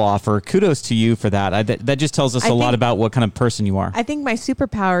incredible offer. Kudos to you for that. That just tells us a lot about what kind of person you are. I think my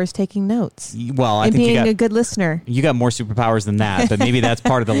superpower is taking notes. Well, I think being a good listener. You got more superpowers than that, but maybe that's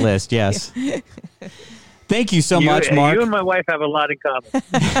part of the list. Yes. Thank you so much, Mark. You and my wife have a lot in common.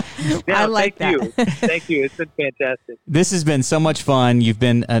 I like that. Thank you. It's been fantastic. This has been so much fun. You've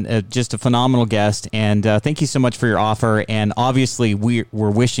been just a phenomenal guest, and thank you so much for your offer. And obviously, we're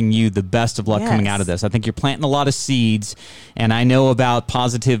wishing you the best of luck coming out of this. I think you're planting a lot of seeds, and I know about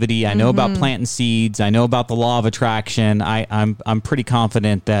positivity. I know about planting seeds. I know about the law of attraction. I'm pretty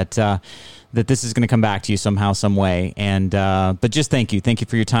confident that this is going to come back to you somehow, some way. And but just thank you. Thank you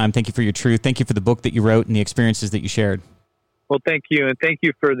for your time. Thank you for your truth. Thank you for the book that you wrote and the experiences that you shared. Well, thank you. And thank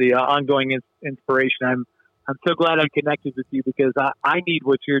you for the ongoing inspiration. I'm so glad I connected with you because I need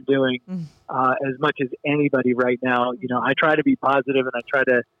what you're doing as much as anybody right now. You know, I try to be positive and I try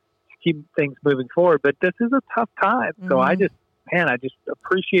to keep things moving forward, but this is a tough time. So I just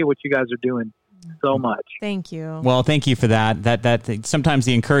appreciate what you guys are doing so much. Thank you. Well, thank you for that. That sometimes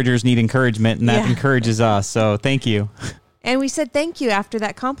the encouragers need encouragement, and that encourages us. So thank you. And we said thank you after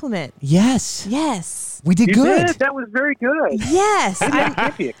that compliment. Yes. We did good. Did. That was very good. Yes.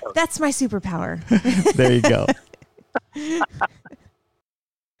 That's my superpower. There you go.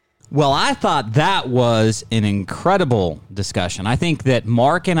 Well, I thought that was an incredible discussion. I think that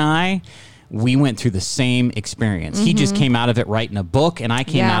Mark and we went through the same experience. He just came out of it writing a book, and I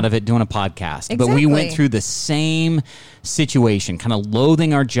came out of it doing a podcast. Exactly. But we went through the same situation, kind of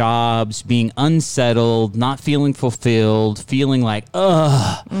loathing our jobs, being unsettled, not feeling fulfilled, feeling like,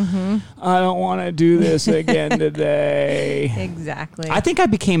 I don't want to do this again today. Exactly. I think I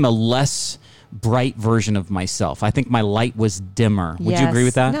became a less bright version of myself. I think my light was dimmer. Would you agree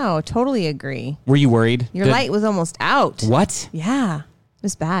with that? No, totally agree. Were you worried? Your light was almost out. What? Yeah. It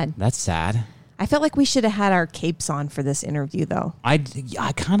was bad. That's sad. I felt like we should have had our capes on for this interview, though. I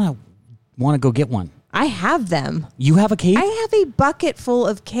kind of want to go get one. I have them. You have a cape? I have a bucket full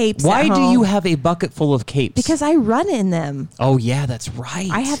of capes. Why do you have a bucket full of capes? Because I run in them. Oh, yeah, that's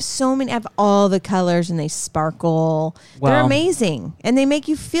right. I have so many. I have all the colors, and they sparkle. They're amazing, and they make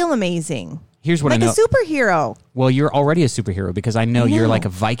you feel amazing. Here's what I know. Like a superhero. Well, you're already a superhero because I know you're like a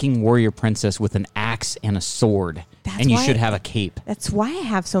Viking warrior princess with an axe and a sword. And you should have a cape. That's why I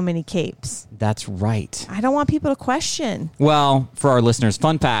have so many capes. That's right. I don't want people to question. Well, for our listeners,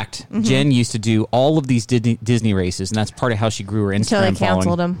 fun fact, Jen used to do all of these Disney races, and that's part of how she grew her Instagram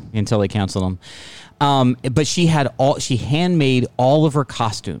following. Until they canceled them. But she handmade all of her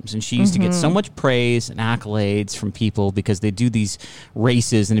costumes, and she used to get so much praise and accolades from people because they do these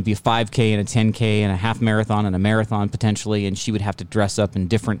races, and it'd be a 5K and a 10K and a half marathon and a marathon potentially, and she would have to dress up in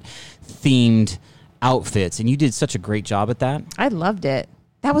different themed outfits, and you did such a great job at that. I loved it.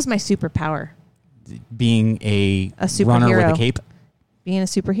 That was my superpower. Being a runner with a cape? Being a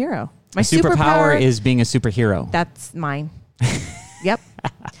superhero. My superpower is being a superhero. That's mine. Yep.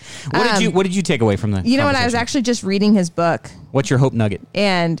 What did you take away from the You know what? I was actually just reading his book. What's your hope nugget?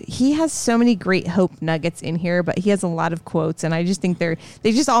 And he has so many great hope nuggets in here, but he has a lot of quotes, and I just think they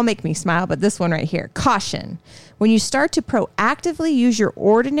just all make me smile. But this one right here, caution. When you start to proactively use your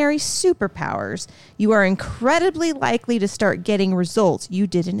ordinary superpowers, you are incredibly likely to start getting results you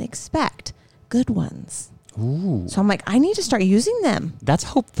didn't expect. Good ones. Ooh. So I'm like, I need to start using them. That's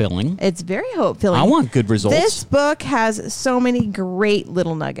hope-filling. It's very hope-filling. I want good results. This book has so many great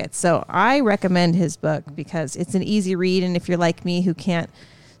little nuggets. So I recommend his book because it's an easy read. And if you're like me who can't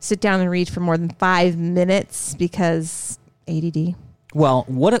sit down and read for more than 5 minutes because ADD. Well,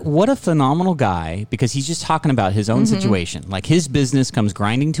 what a phenomenal guy, because he's just talking about his own situation. Like, his business comes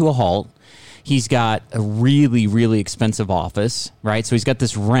grinding to a halt. He's got a really, really expensive office, right? So he's got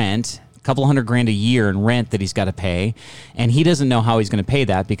this rent, couple $100,000 a year in rent that he's got to pay, and he doesn't know how he's going to pay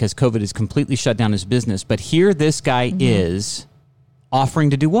that because COVID has completely shut down his business. But here this guy is offering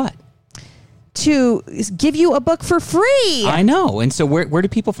to do what? To give you a book for free. I know. And so where do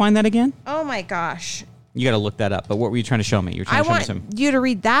people find that again? Oh my gosh. You got to look that up. But what were you trying to show me? You're trying to show me some. I want you to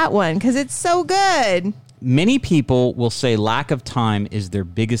read that one because it's so good. Many people will say lack of time is their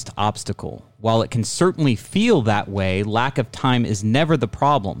biggest obstacle. While it can certainly feel that way, lack of time is never the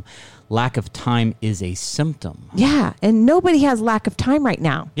problem. Lack of time is a symptom. Yeah, and nobody has lack of time right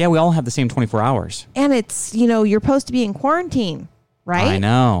now. Yeah, we all have the same 24 hours. And it's, you're supposed to be in quarantine, right? I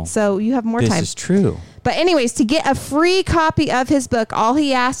know. So you have more time. This is true. But anyways, to get a free copy of his book, all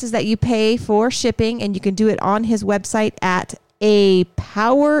he asks is that you pay for shipping, and you can do it on his website at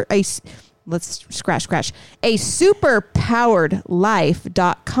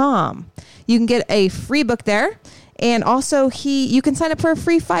superpoweredlife.com. You can get a free book there. And also you can sign up for a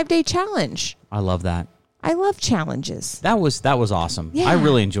free 5-day challenge. I love that. I love challenges. That was awesome. Yeah. I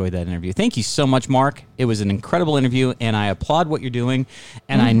really enjoyed that interview. Thank you so much, Mark. It was an incredible interview, and I applaud what you're doing.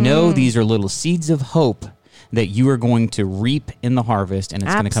 And I know these are little seeds of hope that you are going to reap in the harvest, and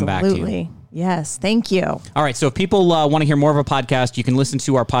it's going to come back to you. Yes, thank you. All right, so if people want to hear more of a podcast, you can listen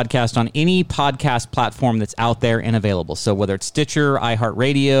to our podcast on any podcast platform that's out there and available. So whether it's Stitcher,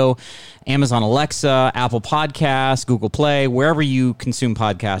 iHeartRadio, Amazon Alexa, Apple Podcasts, Google Play, wherever you consume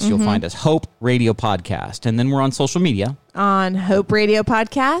podcasts, you'll find us, Hope Radio Podcast. And then we're on social media. On Hope Radio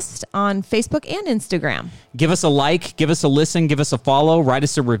Podcast on Facebook and Instagram. Give us a like, give us a listen, give us a follow, write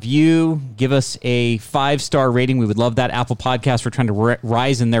us a review, give us a 5-star rating. We would love that. Apple Podcasts, we're trying to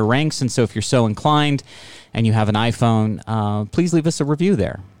rise in their ranks. And so if you're so inclined and you have an iPhone, please leave us a review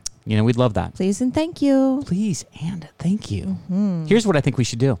there. We'd love that. Please and thank you. Please and thank you. Here's what I think we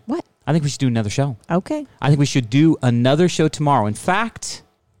should do. What? I think we should do another show. Okay. I think we should do another show tomorrow. In fact,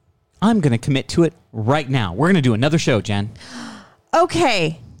 I'm going to commit to it right now. We're going to do another show, Jen.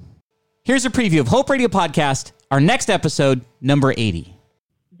 Okay. Here's a preview of Hope Radio Podcast, our next episode, number 80.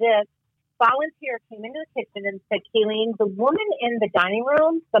 This volunteer came into the kitchen and said, Kayleen, the woman in the dining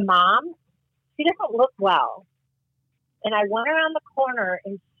room, the mom, she doesn't look well. And I went around the corner,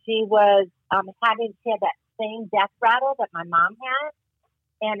 and she was she had that same death rattle that my mom had,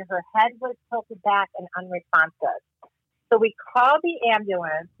 and her head was tilted back and unresponsive. So we called the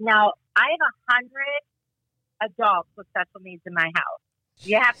ambulance. Now, I have 100 adults with special needs in my house.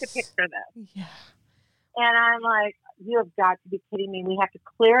 You have to picture this. Yeah. And I'm like, you have got to be kidding me. We have to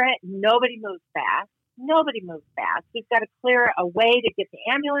clear it. Nobody moves fast. We've got to clear a way to get the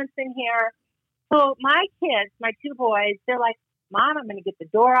ambulance in here. So my kids, my 2 boys, they're like, Mom, I'm going to get the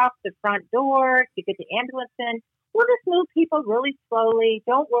door off the front door to get the ambulance in. We'll just move people really slowly.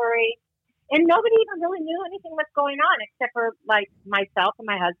 Don't worry. And nobody even really knew anything was going on except for like myself and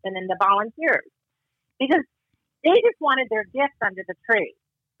my husband and the volunteers, because they just wanted their gifts under the tree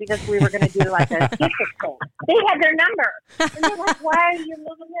because we were going to do like a gift exchange. They had their number, and they're like, "Why are you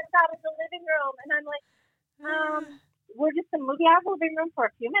moving this out of the living room?" And I'm like, "We're just going to move you out of the living room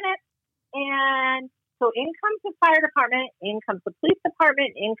for a few minutes." And so in comes the fire department, in comes the police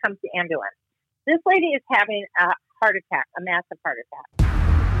department, in comes the ambulance. This lady is having a heart attack, a massive heart attack.